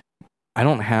 I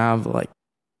don't have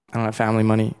family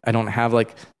money. I don't have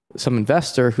like some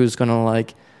investor who's gonna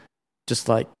like just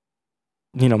like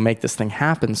make this thing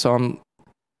happen. So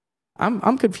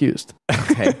I'm confused.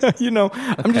 Okay.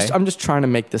 I'm just trying to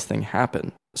make this thing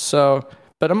happen. So,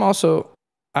 but I'm also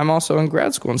in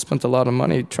grad school and spent a lot of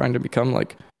money trying to become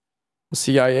like a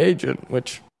CIA agent,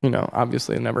 which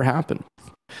obviously it never happened.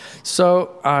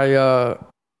 So I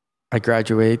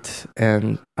graduate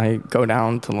and I go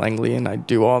down to Langley and I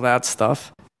do all that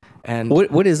stuff. And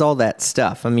what is all that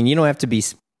stuff? I mean, you don't have to be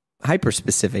hyper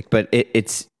specific, but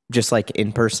it's just like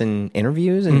in-person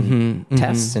interviews and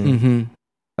tests and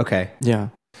okay. Yeah.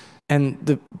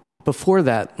 And before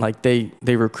that, like they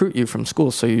recruit you from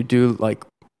school, so you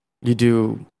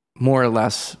do more or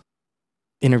less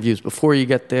interviews before you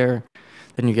get there,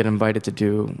 then you get invited to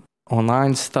do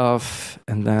online stuff,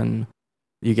 and then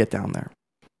you get down there.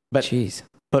 But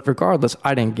regardless,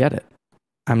 I didn't get it.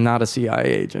 I'm not a CIA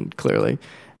agent, clearly.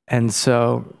 And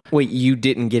so wait, you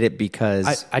didn't get it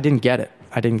because I didn't get it.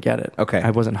 Okay.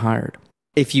 I wasn't hired.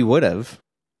 If you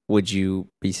would you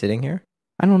be sitting here?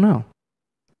 I don't know.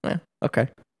 Yeah. Okay.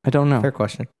 I don't know. Fair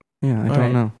question. Yeah, I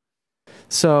don't know.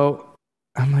 So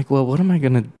I'm like, well, what am I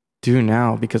going to do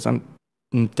now? Because I'm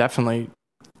definitely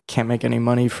can't make any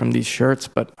money from these shirts,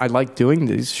 but I like doing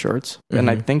these shirts, and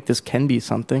I think this can be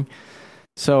something.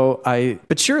 So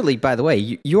But surely, by the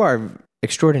way, you are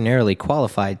extraordinarily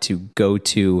qualified to go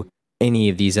to any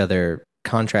of these other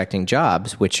contracting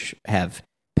jobs, which have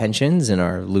pensions and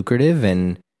are lucrative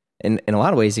and in a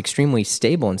lot of ways extremely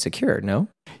stable and secure, no?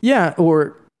 Yeah,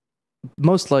 or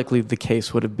most likely the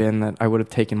case would have been that I would have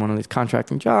taken one of these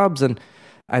contracting jobs and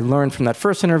I learned from that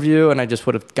first interview and I just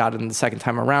would have gotten the second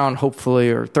time around, hopefully,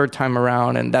 or third time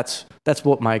around, and that's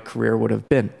what my career would have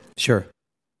been. Sure.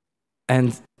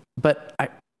 But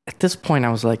at this point, I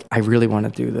was like, I really want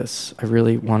to do this. I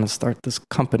really want to start this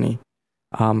company.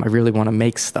 I really want to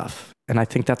make stuff. And I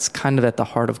think that's kind of at the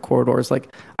heart of Corridors.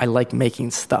 Like, I like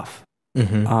making stuff.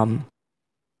 So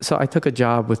I took a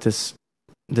job with this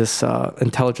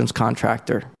intelligence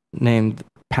contractor named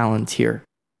Palantir.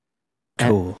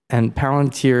 Cool. And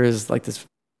Palantir is like this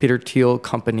Peter Thiel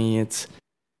company. It's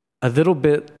a little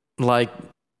bit like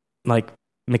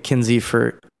McKinsey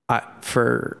for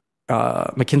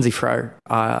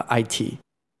IT.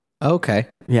 Okay.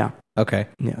 Yeah. Okay.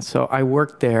 Yeah. So I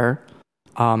worked there.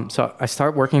 So I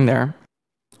start working there,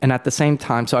 and at the same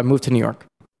time, so I moved to New York.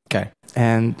 Okay.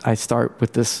 And I start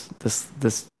with this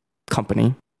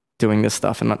company doing this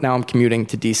stuff, and now I'm commuting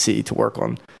to DC to work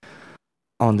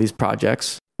on these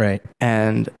projects. Right.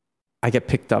 And I get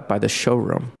picked up by the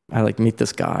showroom. I meet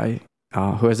this guy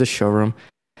who has a showroom,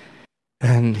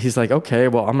 And he's like, okay,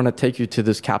 well, I'm going to take you to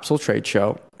this capsule trade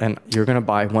show and you're going to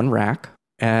buy one rack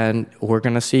and we're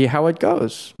going to see how it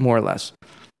goes, more or less.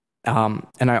 And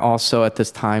I also at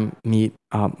this time meet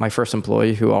my first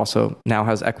employee who also now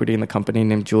has equity in the company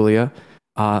named Julia,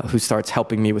 who starts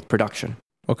helping me with production.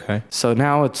 Okay. So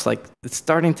now it's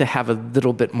starting to have a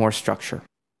little bit more structure.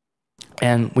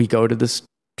 And we go to this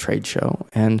trade show.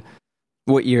 And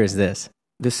what year is this?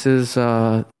 This is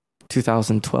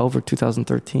 2012 or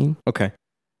 2013. Okay.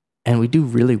 And we do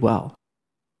really well.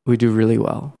 We do really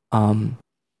well.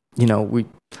 We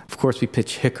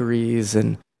pitch Hickories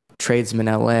and Tradesman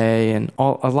LA and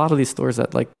a lot of these stores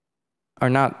that are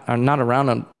not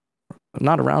around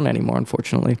anymore,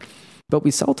 unfortunately. But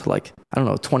we sell to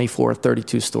 24,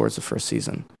 32 stores the first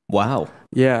season. Wow.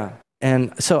 Yeah.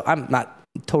 And so I'm not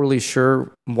totally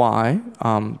sure why,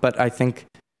 but I think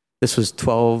this was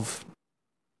 12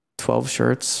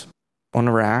 shirts on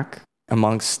a rack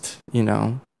amongst, you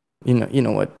know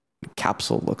what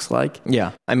capsule looks like.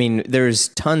 Yeah. I mean, there's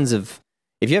tons of,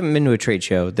 if you haven't been to a trade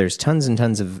show, there's tons and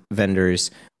tons of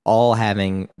vendors all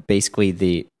having basically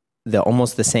the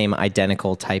almost the same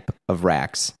identical type of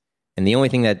racks. And the only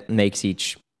thing that makes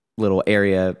each little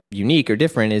area unique or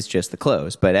different is just the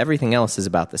clothes, but everything else is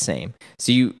about the same.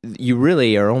 So you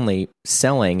really are only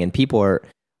selling, and people are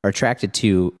attracted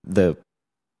to the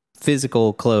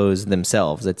physical clothes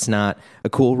themselves. It's not a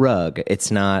cool rug. It's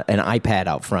not an iPad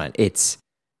out front. It's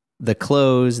the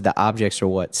clothes, the objects are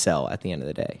what sell at the end of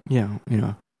the day. Yeah.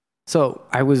 So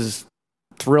I was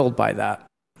thrilled by that.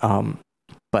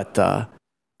 But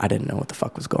I didn't know what the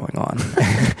fuck was going on.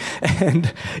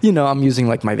 And, I'm using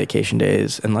my vacation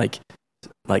days and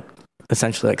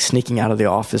essentially sneaking out of the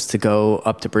office to go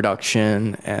up to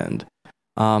production. And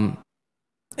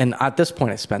at this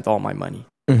point I spent all my money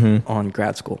on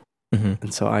grad school. Mm-hmm.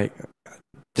 And so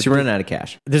so you're running out of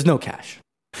cash. There's no cash.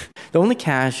 The only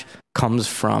cash comes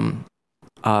from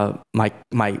my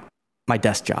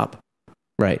desk job,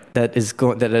 right? That is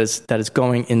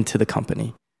going into the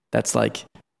company. That's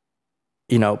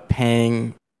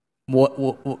paying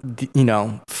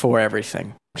for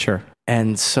everything. Sure.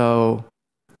 And so,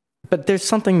 but there's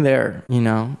something there,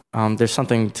 there's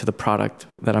something to the product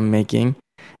that I'm making,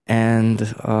 and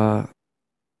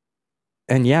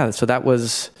yeah. So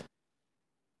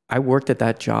I worked at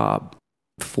that job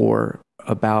for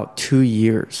about 2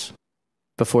 years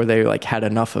before they had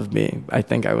enough of me. I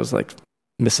think I was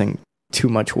missing too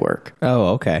much work. Oh,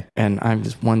 okay. And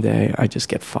one day I just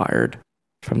get fired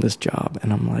from this job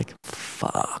and I'm like,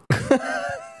 fuck.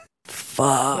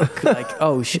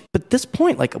 Oh shit. But at this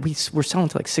point, we're selling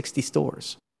to 60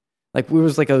 stores. It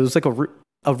was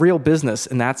a real business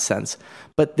in that sense,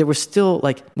 but there was still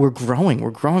we're growing,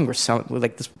 we're selling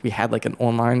this. We had an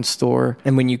online store,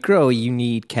 and when you grow, you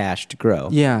need cash to grow.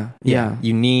 Yeah.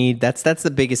 You need that's the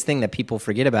biggest thing that people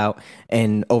forget about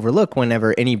and overlook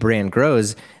whenever any brand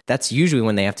grows. That's usually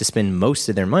when they have to spend most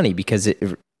of their money because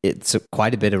it's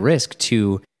quite a bit of risk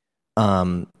to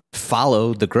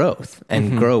follow the growth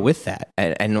and grow with that.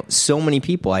 And so many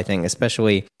people, I think,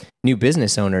 especially new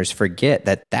business owners, forget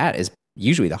that is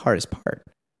usually the hardest part.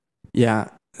 Yeah.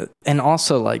 And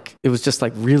also it was just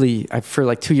really,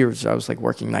 for 2 years, I was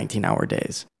working 19-hour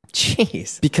days.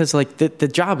 Jeez. Because the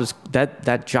job was,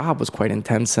 that job was quite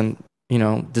intense, and,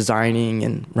 designing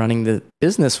and running the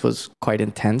business was quite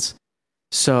intense.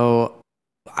 So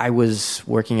I was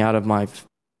working out of my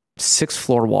 6th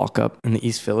floor walk up in the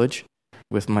East Village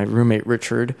with my roommate,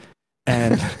 Richard,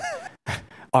 and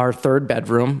our 3rd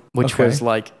bedroom, which was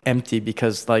empty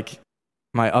because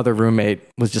my other roommate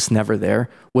was just never there,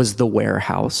 was the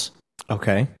warehouse.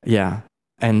 Okay. Yeah.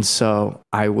 And so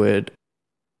I would,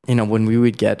 when we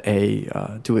would get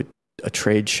do a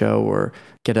trade show or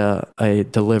get a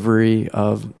delivery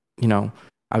of,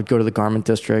 I would go to the garment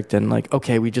district and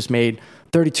okay, we just made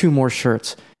 32 more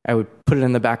shirts. I would put it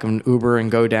in the back of an Uber and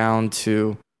go down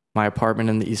to my apartment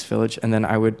in the East Village. And then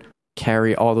I would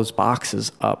carry all those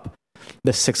boxes up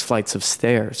the 6 flights of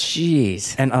stairs.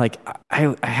 Jeez. And I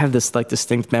have this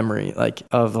distinct memory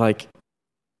of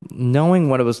knowing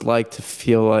what it was like to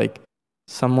feel like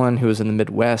someone who is in the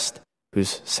Midwest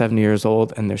who's 70 years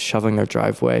old and they're shoveling their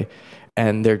driveway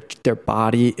and their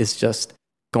body is just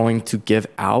going to give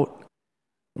out,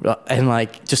 and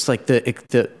just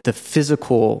the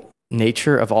physical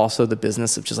nature of also the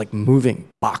business of just moving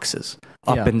boxes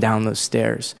up and down those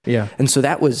stairs. Yeah. And so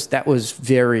that was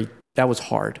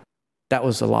hard. That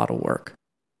was a lot of work.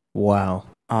 Wow.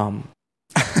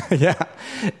 Yeah.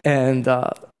 And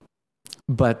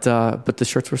but the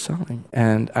shirts were selling,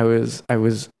 and I was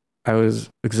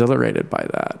exhilarated by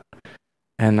that.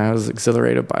 And I was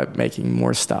exhilarated by making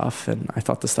more stuff, and I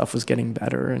thought the stuff was getting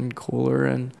better and cooler,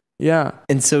 and yeah.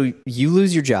 And so you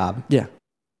lose your job. Yeah.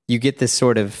 You get this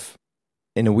sort of,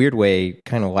 in a weird way,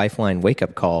 kind of lifeline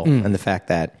wake-up call, and the fact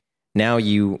that now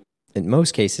you, in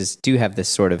most cases, do have this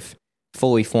sort of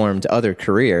fully formed other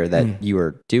career that you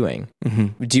are doing.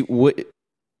 Did you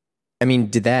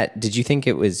think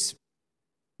it was,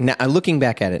 now looking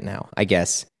back at it now, I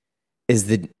guess,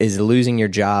 is losing your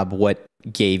job what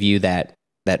gave you that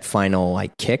final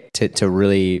like kick to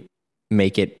really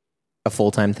make it a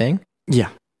full-time thing? Yeah.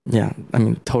 I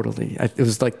mean, totally. It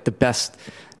was like the best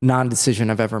non-decision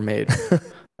I've ever made.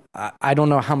 I don't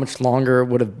know how much longer it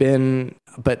would have been,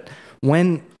 but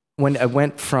when I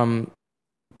went from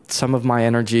some of my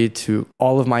energy to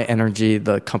all of my energy,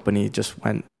 the company just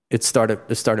went, it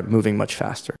started moving much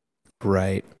faster.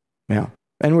 Right. Yeah.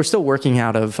 And we're still working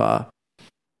out of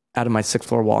my 6th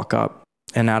floor walk up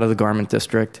and out of the garment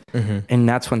district. And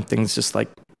that's when things just like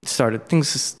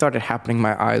started happening.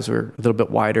 My eyes were a little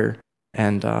bit wider,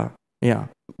 and yeah.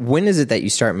 When is it that you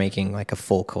start making like a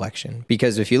full collection?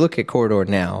 Because if you look at Corridor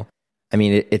now, I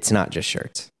mean, it's not just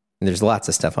shirts. There's lots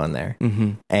of stuff on there.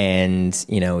 And,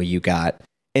 you got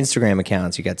Instagram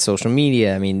accounts, you got social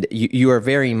media. I mean, you are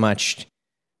very much,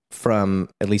 from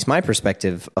at least my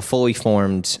perspective, a fully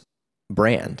formed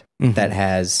brand that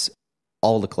has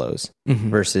all the clothes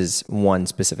versus one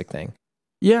specific thing.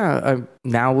 Yeah.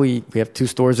 Now we have 2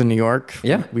 stores in New York.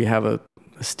 Yeah. We have a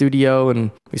studio,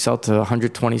 and we sell to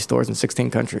 120 stores in 16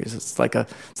 countries. It's like a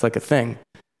thing.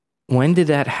 When did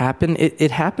that happen?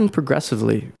 It happened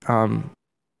progressively.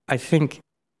 I think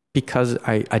because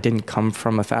I didn't come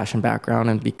from a fashion background,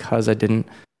 and because I didn't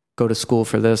go to school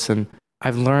for this, and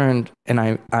I've learned, and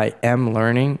I am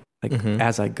learning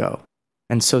as I go.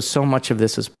 And so much of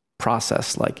this is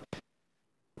process. Like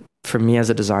for me as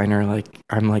a designer,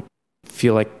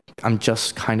 feel like I'm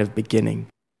just kind of beginning.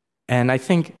 And I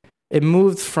think it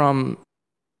moved from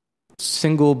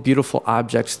single beautiful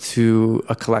objects to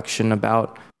a collection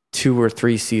about 2 or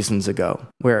 3 seasons ago,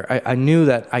 where I knew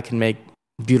that I can make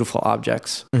beautiful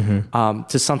objects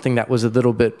to something that was a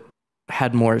little bit,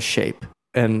 had more shape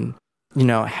and,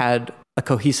 had a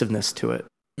cohesiveness to it.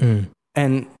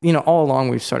 And, all along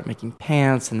we've started making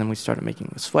pants, and then we started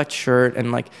making a sweatshirt,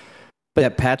 and but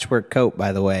that patchwork coat,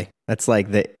 by the way, that's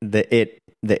like the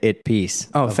it piece.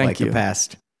 Oh, of thank you. The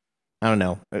past, I don't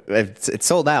know. It's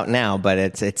sold out now, but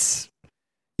it's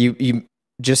you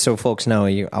just so folks know,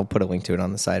 I'll put a link to it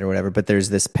on the site or whatever, but there's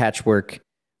this patchwork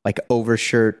like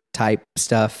overshirt type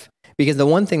stuff. Because the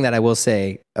one thing that I will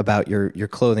say about your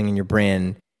clothing and your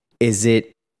brand is a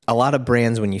lot of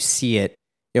brands, when you see it,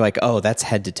 you're like, oh, that's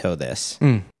head to toe this.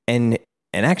 And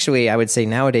actually I would say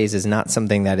nowadays is not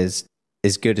something that is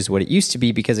as good as what it used to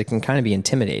be, because it can kind of be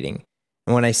intimidating.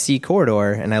 And when I see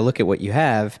Corridor and I look at what you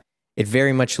have, it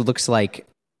very much looks like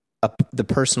the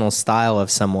personal style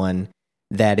of someone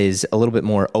that is a little bit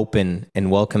more open and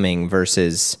welcoming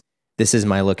versus this is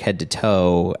my look head to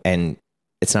toe and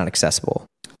it's not accessible.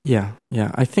 Yeah.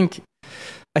 I think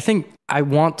I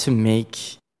want to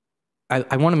make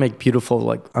beautiful,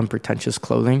 like unpretentious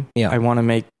clothing. Yeah. I want to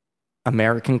make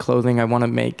American clothing. I want to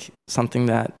make something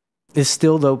that is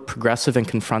still, though, progressive and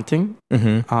confronting.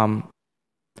 And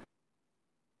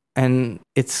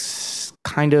it's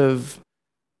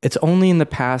only in the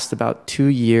past about 2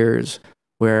 years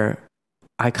where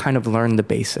I kind of learned the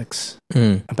basics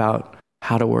about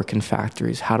how to work in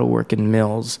factories, how to work in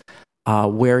mills.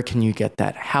 Where can you get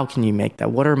that? How can you make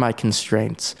that? What are my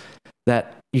constraints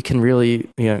that you can really,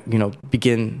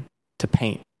 begin to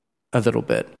paint a little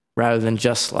bit, rather than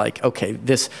just like, okay,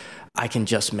 I can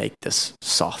just make this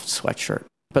soft sweatshirt,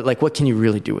 but like, what can you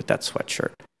really do with that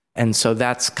sweatshirt? And so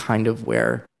that's kind of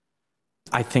where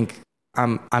I think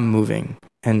I'm moving,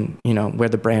 and where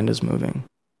the brand is moving.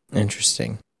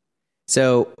 Interesting.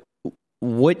 So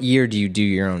what year do you do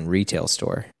your own retail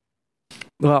store?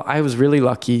 Well, I was really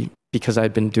lucky because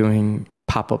I'd been doing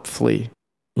Up Flea,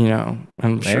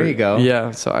 There you go.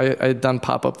 Yeah. So I had done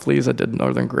Up Fleas. I did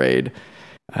Northern Grade.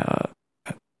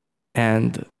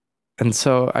 And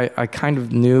so I kind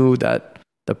of knew that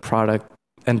the product,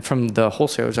 and from the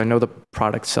wholesalers, I know the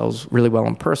product sells really well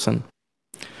in person.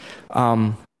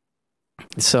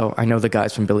 So I know the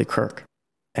guys from Billy Kirk,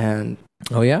 and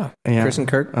oh yeah, Chris and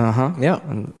Kirk. Yeah,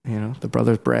 and the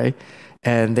brothers Bray,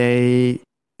 and they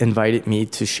invited me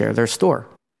to share their store,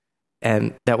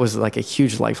 and that was like a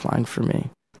huge lifeline for me.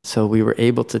 So we were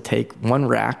able to take one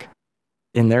rack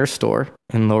in their store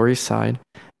in Lower East Side,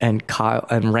 and Kyle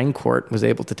and Raincourt was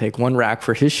able to take one rack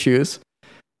for his shoes.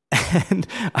 And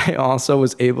I also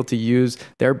was able to use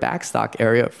their backstock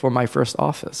area for my first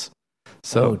office.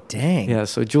 So dang. Yeah,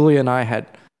 so Julia and I had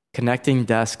connecting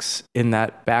desks in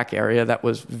that back area that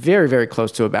was very, very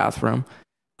close to a bathroom.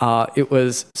 It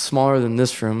was smaller than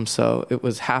this room, so it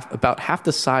was about half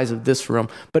the size of this room,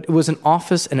 but it was an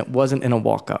office and it wasn't in a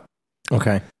walk-up.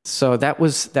 Okay. So that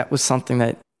was something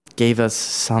that gave us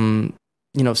some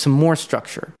more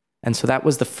structure. And so that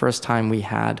was the first time we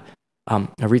had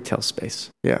a retail space.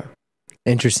 Yeah.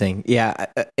 Interesting. Yeah.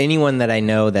 Anyone that I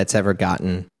know that's ever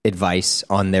gotten advice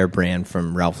on their brand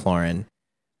from Ralph Lauren,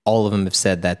 all of them have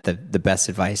said that the best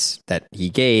advice that he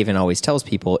gave and always tells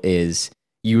people is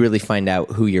you really find out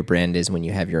who your brand is when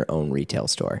you have your own retail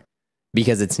store,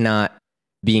 because it's not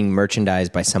being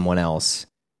merchandised by someone else.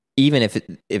 Even if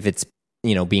it's,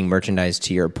 being merchandised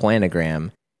to your planogram,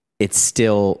 it's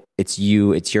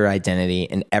you, it's your identity,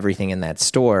 and everything in that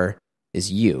store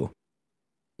is you.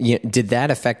 Did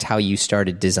that affect how you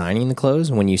started designing the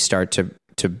clothes when you start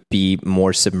to be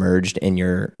more submerged in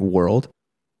your world?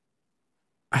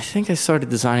 I think I started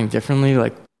designing differently,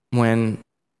 like when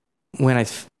I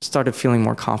started feeling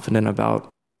more confident about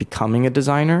becoming a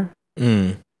designer.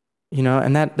 And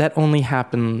that only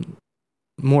happened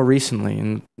more recently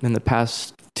in the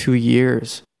past 2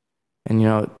 years.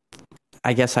 And,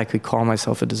 I guess I could call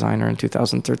myself a designer in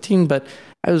 2013, but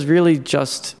I was really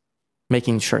just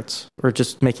making shirts or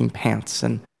just making pants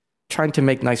and trying to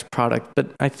make nice product.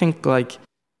 But I think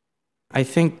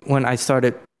when I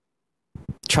started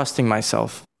trusting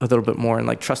myself a little bit more and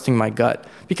like trusting my gut,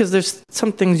 because there's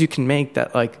some things you can make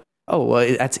that like, oh,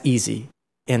 well, that's easy.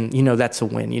 And, that's a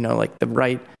win, like the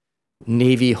right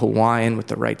navy Hawaiian with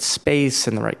the right space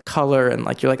and the right color. And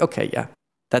like, you're like, okay, yeah,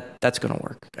 that's going to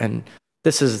work. And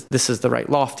this is the right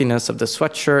loftiness of the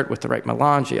sweatshirt with the right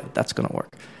melange. Yeah, that's going to work.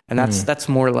 And that's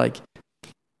more like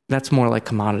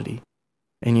commodity.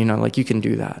 And, like you can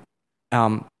do that.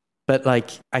 But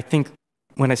like, I think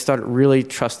when I started really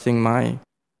trusting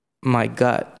my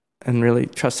gut and really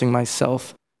trusting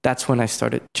myself, that's when I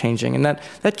started changing. And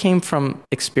that came from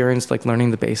experience, like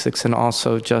learning the basics, and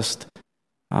also just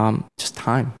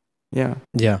time. Yeah.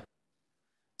 Yeah.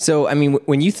 So, I mean,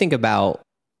 when you think about,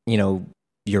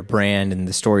 your brand and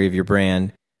the story of your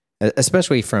brand,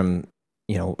 especially from,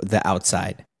 the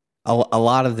outside, a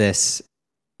lot of this,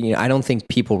 I don't think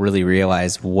people really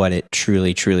realize what it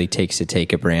truly, truly takes to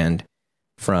take a brand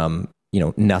from,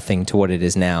 nothing to what it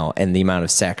is now, and the amount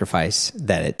of sacrifice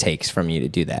that it takes from you to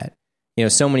do that.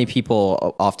 So many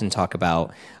people often talk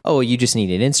about, oh, you just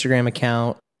need an Instagram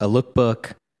account, a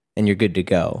lookbook, and you're good to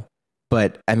go.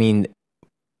 But I mean,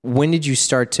 when did you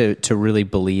start to really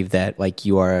believe that like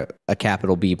you are a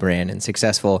capital B brand and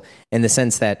successful in the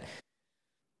sense that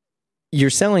you're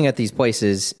selling at these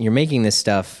places, you're making this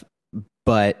stuff,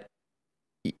 but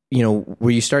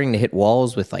were you starting to hit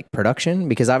walls with like production?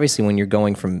 Because obviously when you're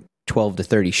going from 12 to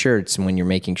 30 shirts and when you're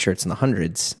making shirts in the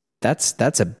hundreds,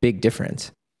 that's a big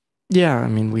difference. Yeah, I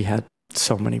mean, we had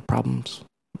so many problems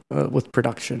with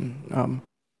production.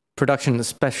 Production,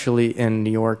 especially in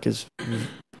New York, is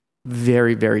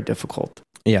very, very difficult.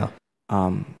 Yeah.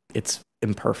 It's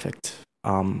imperfect.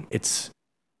 It's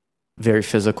very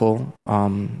physical,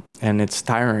 and it's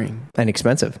tiring. And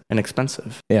expensive.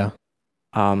 Yeah.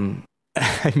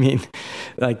 I mean,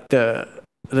 like the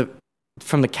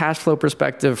from the cash flow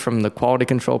perspective, from the quality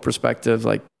control perspective,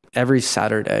 like every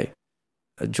Saturday,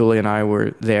 Julie and I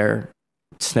were there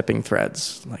snipping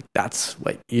threads. Like that's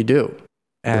what you do.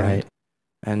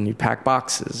 And you pack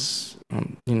boxes,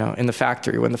 in the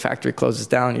factory. When the factory closes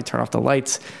down, you turn off the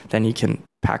lights, then you can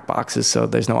pack boxes so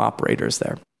there's no operators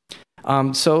there.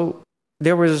 So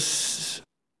there was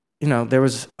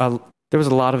a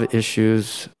lot of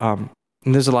issues.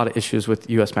 And there's a lot of issues with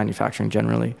U.S. manufacturing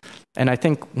generally. And I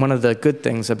think one of the good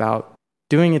things about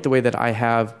doing it the way that I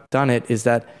have done it is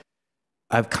that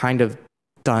I've kind of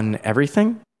done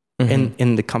everything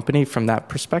in the company from that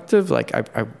perspective. Like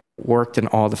I worked in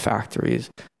all the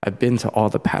factories. I've been to all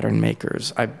the pattern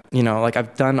makers. I've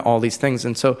done all these things.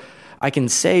 And so I can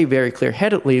say very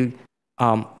clear-headedly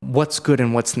what's good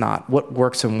and what's not, what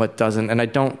works and what doesn't. And I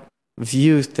don't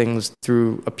view things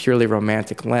through a purely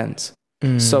romantic lens.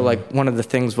 So like one of the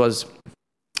things was,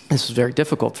 this was very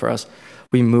difficult for us.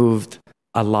 We moved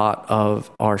a lot of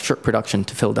our shirt production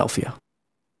to Philadelphia.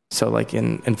 So like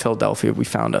in Philadelphia, we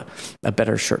found a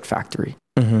better shirt factory.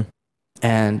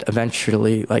 And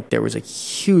eventually like there was a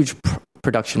huge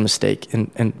production mistake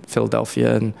in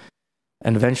Philadelphia. And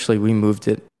eventually we moved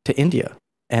it to India.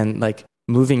 And like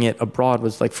moving it abroad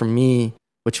was like for me,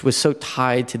 which was so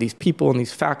tied to these people and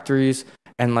these factories,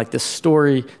 and like this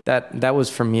story that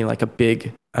was for me like a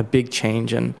big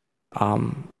change. And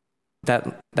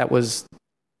that was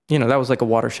like a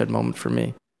watershed moment for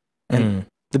me. And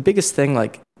the biggest thing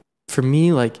like for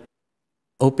me, like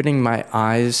opening my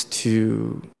eyes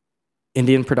to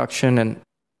Indian production and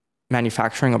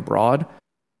manufacturing abroad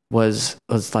was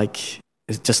like,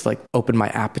 it just like opened my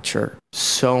aperture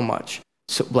so much.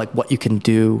 So like what you can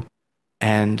do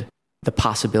and the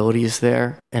possibilities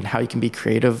there and how you can be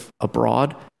creative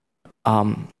abroad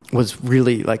was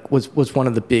really like was one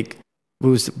of the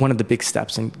big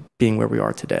steps in being where we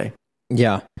are today.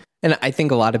 Yeah. And I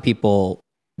think a lot of people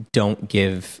don't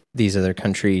give these other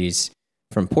countries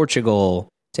from Portugal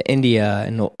to India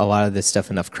and a lot of this stuff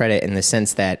enough credit in the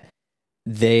sense that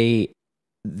they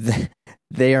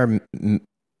are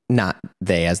not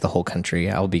they as the whole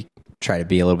country. Try to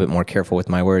be a little bit more careful with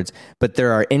my words, but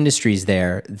there are industries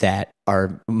there that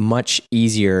are much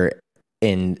easier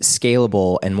and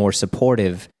scalable and more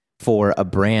supportive for a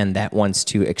brand that wants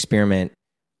to experiment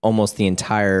almost the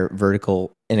entire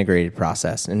vertical integrated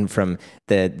process, and from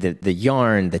the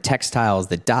yarn, the textiles,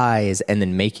 the dyes, and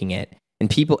then making it. And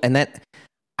people, and that,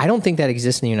 I don't think that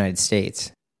exists in the United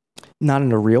States. Not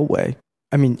in a real way.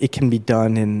 I mean, it can be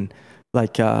done in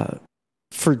like,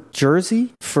 for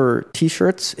jersey, for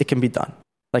t-shirts, it can be done.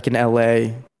 Like in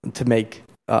LA to make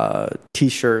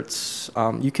t-shirts,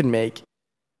 you can make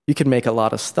a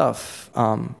lot of stuff.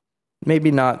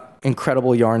 Maybe not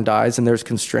incredible yarn dyes, and there's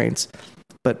constraints.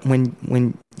 But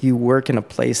when you work in a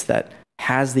place that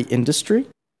has the industry,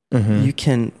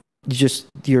 the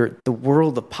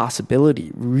world of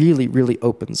possibility really, really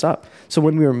opens up. So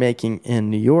when we were making in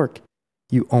New York,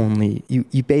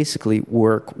 you basically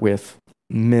work with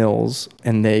mills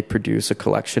and they produce a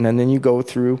collection, and then you go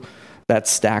through that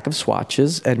stack of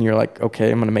swatches and you're like,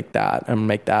 okay, I'm going to make that, I'm going to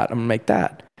make that, I'm going to make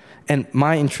that. And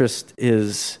my interest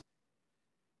is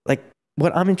like,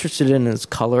 what I'm interested in is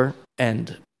color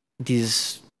and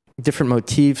these different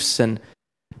motifs and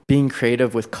being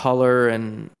creative with color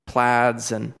and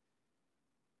plaids. And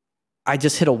I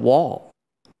just hit a wall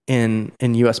in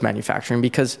US manufacturing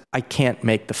because I can't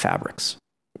make the fabrics.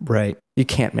 Right. You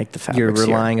can't make the fabrics. You're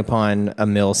relying upon a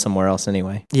mill somewhere else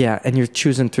anyway. Yeah, and you're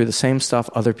choosing through the same stuff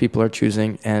other people are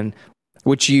choosing, and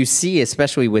which you see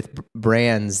especially with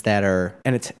brands that are,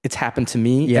 and it's happened to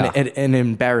me, and it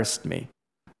embarrassed me.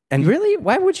 And really,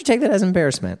 why would you take that as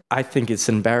embarrassment? I think it's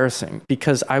embarrassing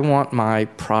because I want my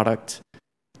product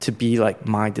to be like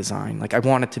my design. Like I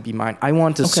want it to be mine. I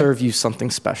want to serve you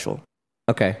something special.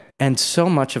 Okay. And so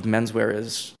much of menswear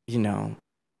is,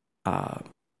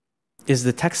 is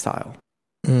the textile.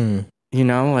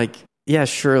 Like, yeah,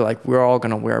 sure, like we're all going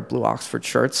to wear blue Oxford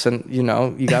shirts and, you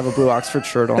have a blue Oxford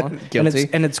shirt on. Guilty.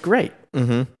 And it's great.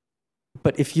 Mm-hmm.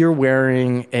 But if you're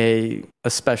wearing a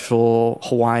special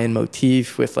Hawaiian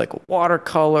motif with like a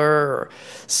watercolor or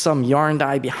some yarn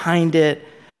dye behind it,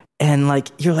 and like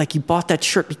you're like, you bought that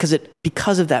shirt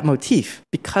because of that motif,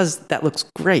 because that looks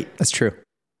great. That's true.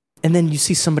 And then you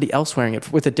see somebody else wearing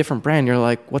it with a different brand, you're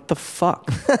like, what the fuck?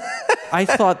 I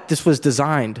thought this was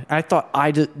designed. I thought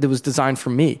it was designed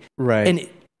for me. Right.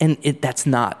 And that's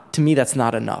not, to me, that's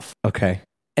not enough. Okay.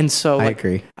 And so I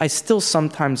agree. I still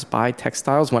sometimes buy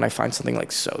textiles when I find something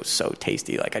like so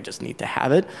tasty, like I just need to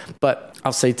have it. But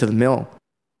I'll say to the mill,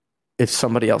 if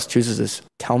somebody else chooses this,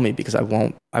 tell me, because I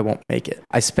won't make it.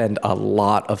 I spend a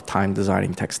lot of time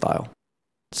designing textile.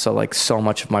 So like so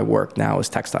much of my work now is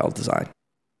textile design.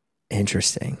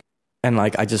 Interesting. And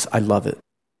like I love it.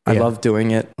 I love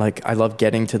doing it. Like I love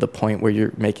getting to the point where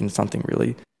you're making something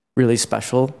really, really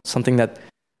special. Something that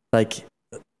like,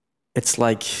 it's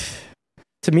like,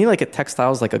 to me, like a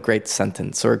textile is like a great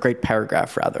sentence or a great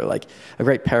paragraph rather. Like a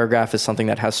great paragraph is something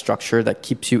that has structure, that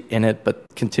keeps you in it, but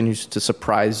continues to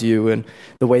surprise you and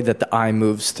the way that the eye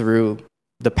moves through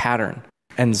the pattern.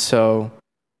 And so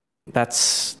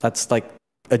that's like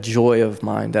a joy of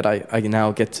mine that I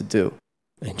now get to do.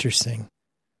 Interesting.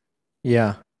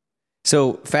 Yeah.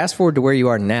 So fast forward to where you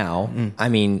are now. I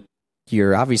mean,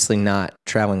 you're obviously not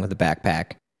traveling with a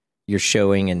backpack. You're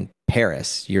showing in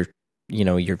Paris. You're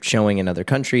showing in other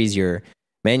countries. You're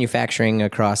manufacturing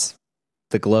across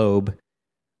the globe.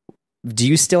 Do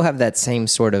you still have that same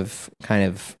sort of kind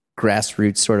of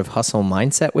grassroots sort of hustle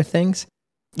mindset with things?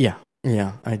 Yeah,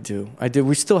 I do.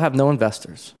 We still have no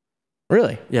investors.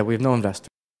 Really? Yeah, we have no investors.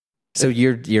 So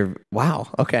you're wow.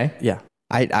 Okay. Yeah.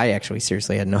 I actually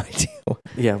seriously had no idea.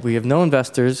 Yeah, we have no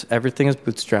investors. Everything is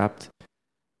bootstrapped.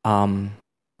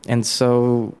 And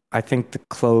so I think the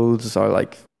clothes are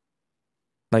like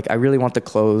I really want the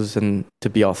clothes and to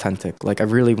be authentic. Like I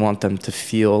really want them to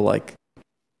feel like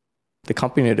the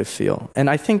company to feel. And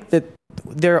I think that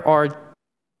there are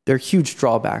huge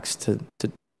drawbacks to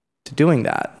doing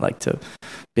that, like to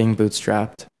being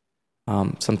bootstrapped.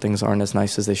 Some things aren't as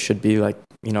nice as they should be. Like,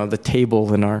 the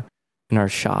table in in our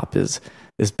shop is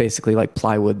basically like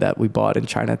plywood that we bought in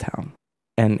Chinatown.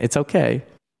 And it's okay.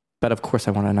 But of course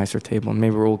I want a nicer table, and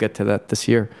maybe we'll get to that this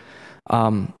year.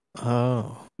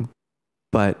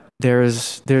 But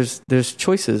there's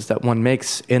choices that one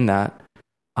makes in that.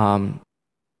 And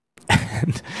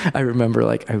I remember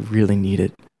like I really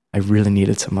needed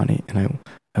some money, and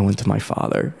I went to my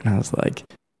father and I was like,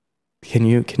 can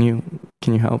you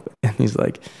help? And he's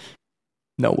like,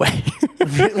 no way.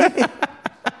 Really?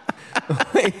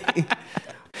 Wait.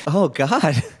 Oh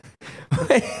God.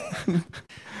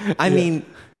 I mean,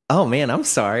 oh man, I'm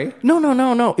sorry.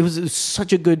 No. It was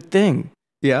such a good thing.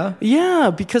 Yeah?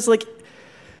 Yeah, because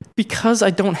I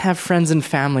don't have friends and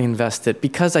family invested,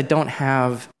 because I don't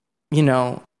have,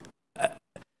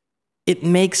 it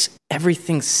makes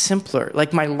everything simpler.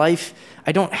 Like my life,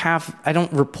 I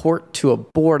don't report to a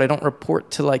board. I don't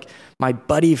report to like my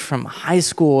buddy from high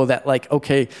school that like,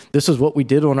 okay, this is what we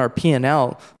did on our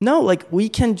P&L. No, like we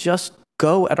can just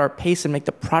go at our pace and make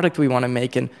the product we want to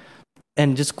make and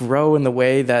just grow in the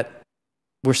way that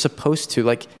we're supposed to.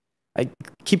 Like I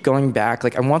keep going back.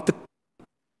 Like I want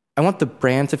the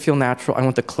brand to feel natural. I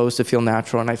want the clothes to feel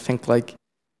natural. And I think like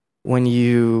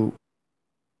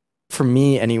for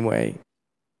me anyway,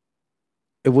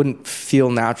 it wouldn't feel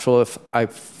natural if I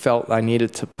felt I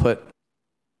needed to put,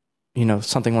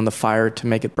 something on the fire to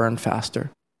make it burn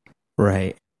faster.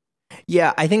 Right.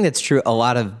 Yeah, I think that's true. A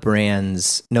lot of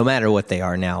brands, no matter what they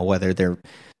are now, whether they're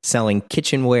selling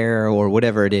kitchenware or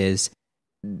whatever it is,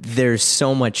 there's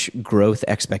so much growth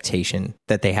expectation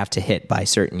that they have to hit by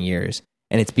certain years.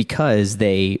 And it's because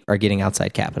they are getting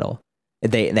outside capital.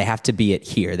 They have to be at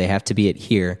here. They have to be at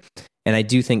here. And I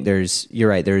do think you're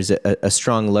right, there's a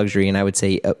strong luxury, and I would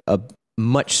say a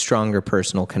much stronger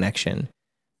personal connection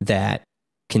that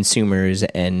consumers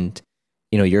and,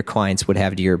 your clients would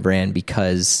have to your brand,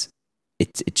 because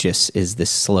it just is this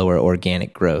slower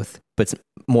organic growth, but it's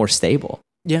more stable.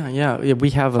 Yeah. We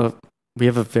have a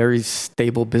very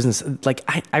stable business. Like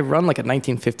I run like a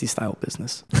 1950s style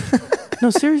business. No,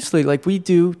 seriously, like we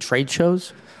do trade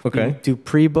shows. Okay. We do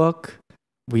pre-book.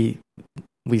 We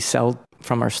sell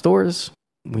from our stores.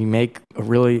 We make a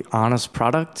really honest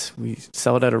product. We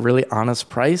sell it at a really honest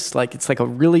price. Like it's like a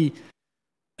really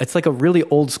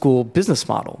old school business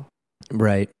model.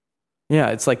 Right. Yeah,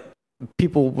 it's like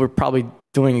people were probably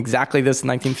doing exactly this in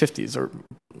the 1950s, or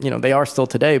they are still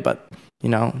today, but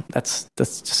that's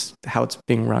just how it's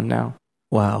being run now.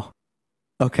 Wow.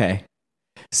 Okay.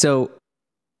 So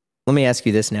let me ask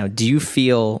you this now. Do you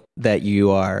feel that you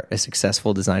are a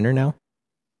successful designer now?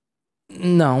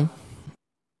 No.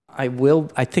 I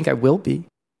think I will be.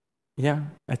 Yeah,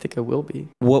 I think I will be.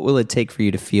 What will it take for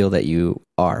you to feel that you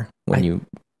are when you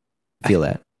feel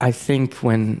that? I think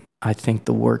when I think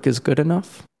the work is good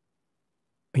enough,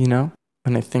 and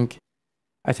I think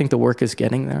the work is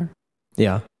getting there.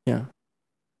 Yeah. Yeah.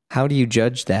 How do you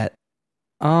judge that?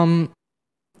 I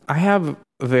have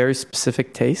a very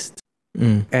specific taste.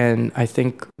 And I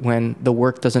think when the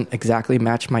work doesn't exactly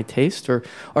match my taste or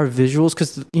visuals,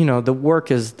 because, the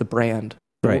work is the brand.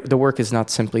 Right. The work is not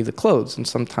simply the clothes. And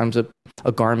sometimes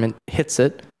a garment hits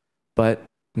it, but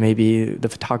maybe the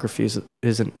photography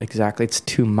isn't exactly, it's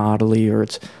too modelly, or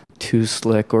it's too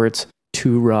slick, or it's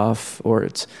too rough, or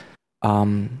it's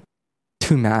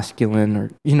too masculine, or,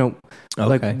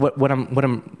 Okay. like what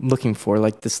I'm looking for,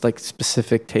 like this like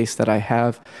specific taste that I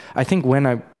have. I think when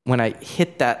I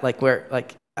hit that, like where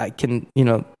like I can,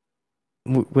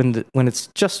 when it's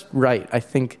just right, I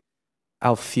think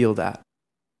I'll feel that.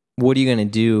 What are you going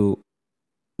to do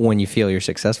when you feel you're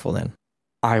successful then?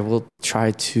 I will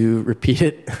try to repeat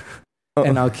it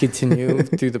and I'll continue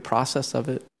through the process of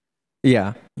it.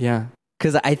 Yeah. Yeah.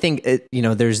 Because I think,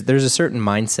 there's a certain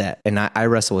mindset, and I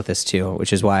wrestle with this too,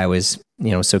 which is why I was,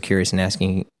 so curious in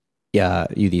asking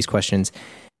you these questions,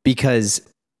 because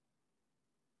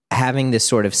having this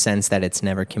sort of sense that it's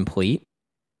never complete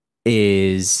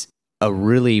is a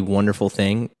really wonderful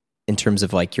thing in terms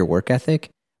of like your work ethic.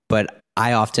 But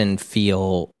I often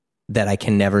feel that I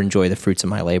can never enjoy the fruits of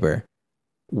my labor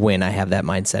when I have that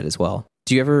mindset as well.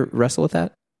 Do you ever wrestle with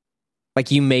that?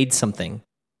 Like you made something.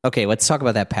 Okay, let's talk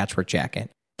about that patchwork jacket.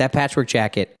 That patchwork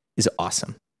jacket is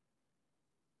awesome.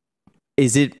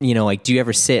 Is it, like, do you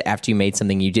ever sit after you made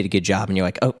something, you did a good job, and you're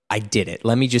like, oh, I did it.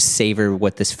 Let me just savor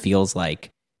what this feels like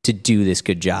to do this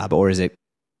good job. Or is it,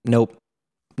 nope,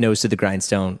 nose to the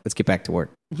grindstone, let's get back to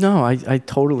work? No, I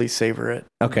totally savor it.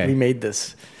 Okay. We made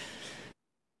this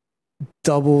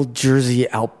double jersey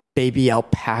baby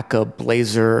alpaca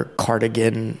blazer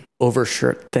cardigan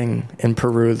overshirt thing in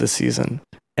Peru this season.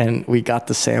 And we got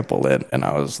the sample in, and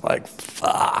I was like,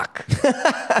 fuck,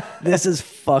 this is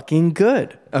fucking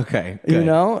good. Okay. You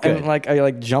know? Good. And like, I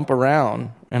like jump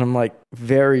around, and I'm like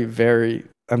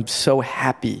I'm so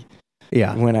happy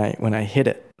when I hit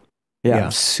it. Yeah.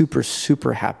 I'm super,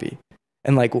 super happy.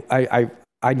 And like,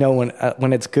 I know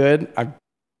when it's good,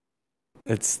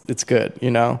 it's good, you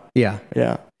know? Yeah.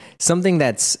 Yeah. Something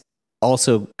that's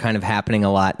also kind of happening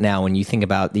a lot now when you think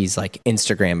about these like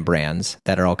Instagram brands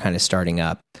that are all kind of starting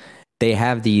up, they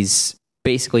have these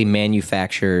basically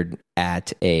manufactured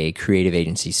at a creative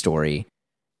agency story,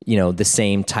 you know, the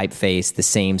same typeface, the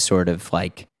same sort of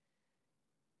like,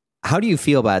 how do you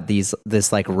feel about this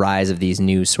like rise of these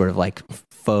new sort of like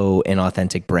faux and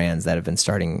authentic brands that have been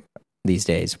starting these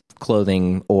days,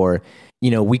 clothing, or,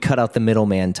 you know, we cut out the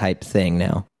middleman type thing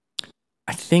now?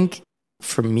 I think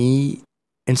for me,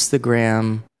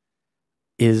 Instagram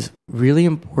is really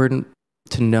important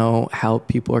to know how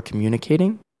people are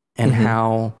communicating and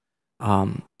how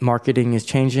marketing is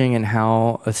changing and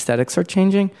how aesthetics are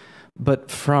changing.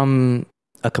 But from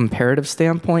a comparative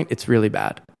standpoint, it's really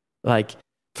bad. Like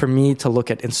for me to look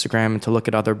at Instagram and to look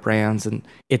at other brands, and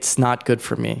it's not good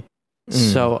for me.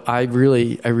 So I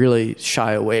really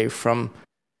shy away from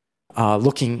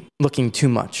looking too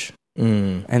much.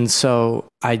 And so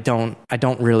I don't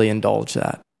really indulge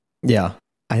that. Yeah,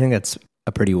 I think that's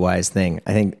a pretty wise thing.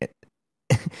 I think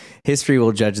history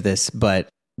will judge this, but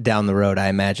down the road, I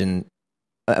imagine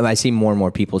I see more and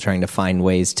more people trying to find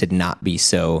ways to not be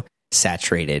so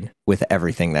saturated with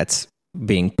everything that's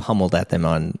being pummeled at them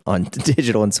on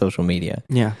digital and social media.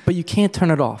 Yeah, but you can't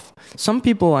turn it off. Some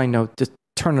people I know just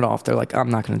turn it off. They're like, I'm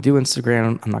not going to do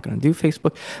Instagram. I'm not going to do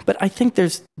Facebook. But I think they're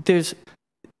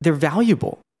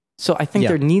valuable. So I think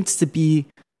there needs to be,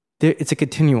 it's a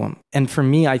continuum. And for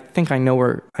me, I think I know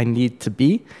where I need to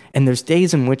be. And there's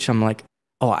days in which I'm like,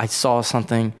 oh, I saw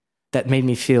something that made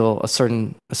me feel a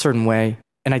certain way,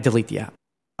 and I delete the app.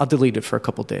 I'll delete it for a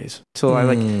couple days. So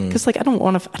I because I don't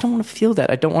want to feel that.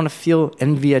 I don't want to feel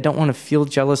envy. I don't want to feel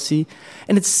jealousy.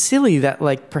 And it's silly that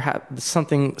like perhaps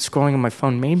something scrolling on my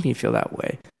phone made me feel that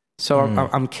way. So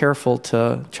I'm careful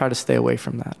to try to stay away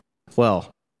from that.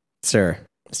 Well, sir,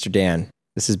 Mr. Dan,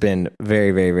 this has been very,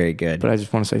 very, very good. But I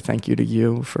just want to say thank you to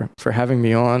you for having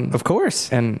me on. Of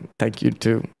course. And thank you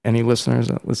to any listeners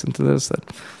that listen to this that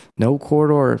know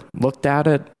Corridor, looked at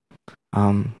it.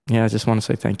 I just want to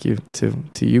say thank you to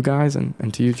you guys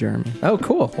and to you, Jeremy. Oh,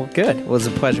 cool. Well, good. Well, it was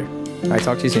a pleasure. All right,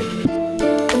 talk to you soon.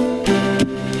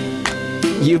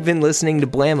 You've been listening to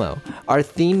Blamo. Our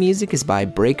theme music is by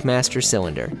Breakmaster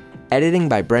Cylinder, editing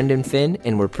by Brendan Finn,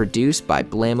 and we're produced by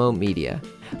Blamo Media.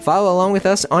 Follow along with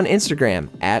us on Instagram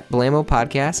at Blamo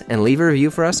Podcast and leave a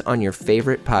review for us on your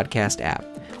favorite podcast app.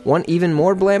 Want even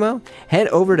more Blamo? Head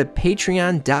over to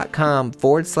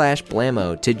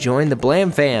patreon.com/Blamo to join the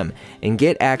Blam Fam and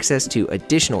get access to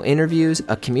additional interviews,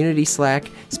 a community Slack,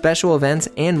 special events,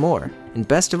 and more. And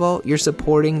best of all, you're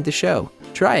supporting the show.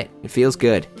 Try it. It feels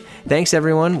good. Thanks,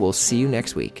 everyone. We'll see you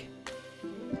next week.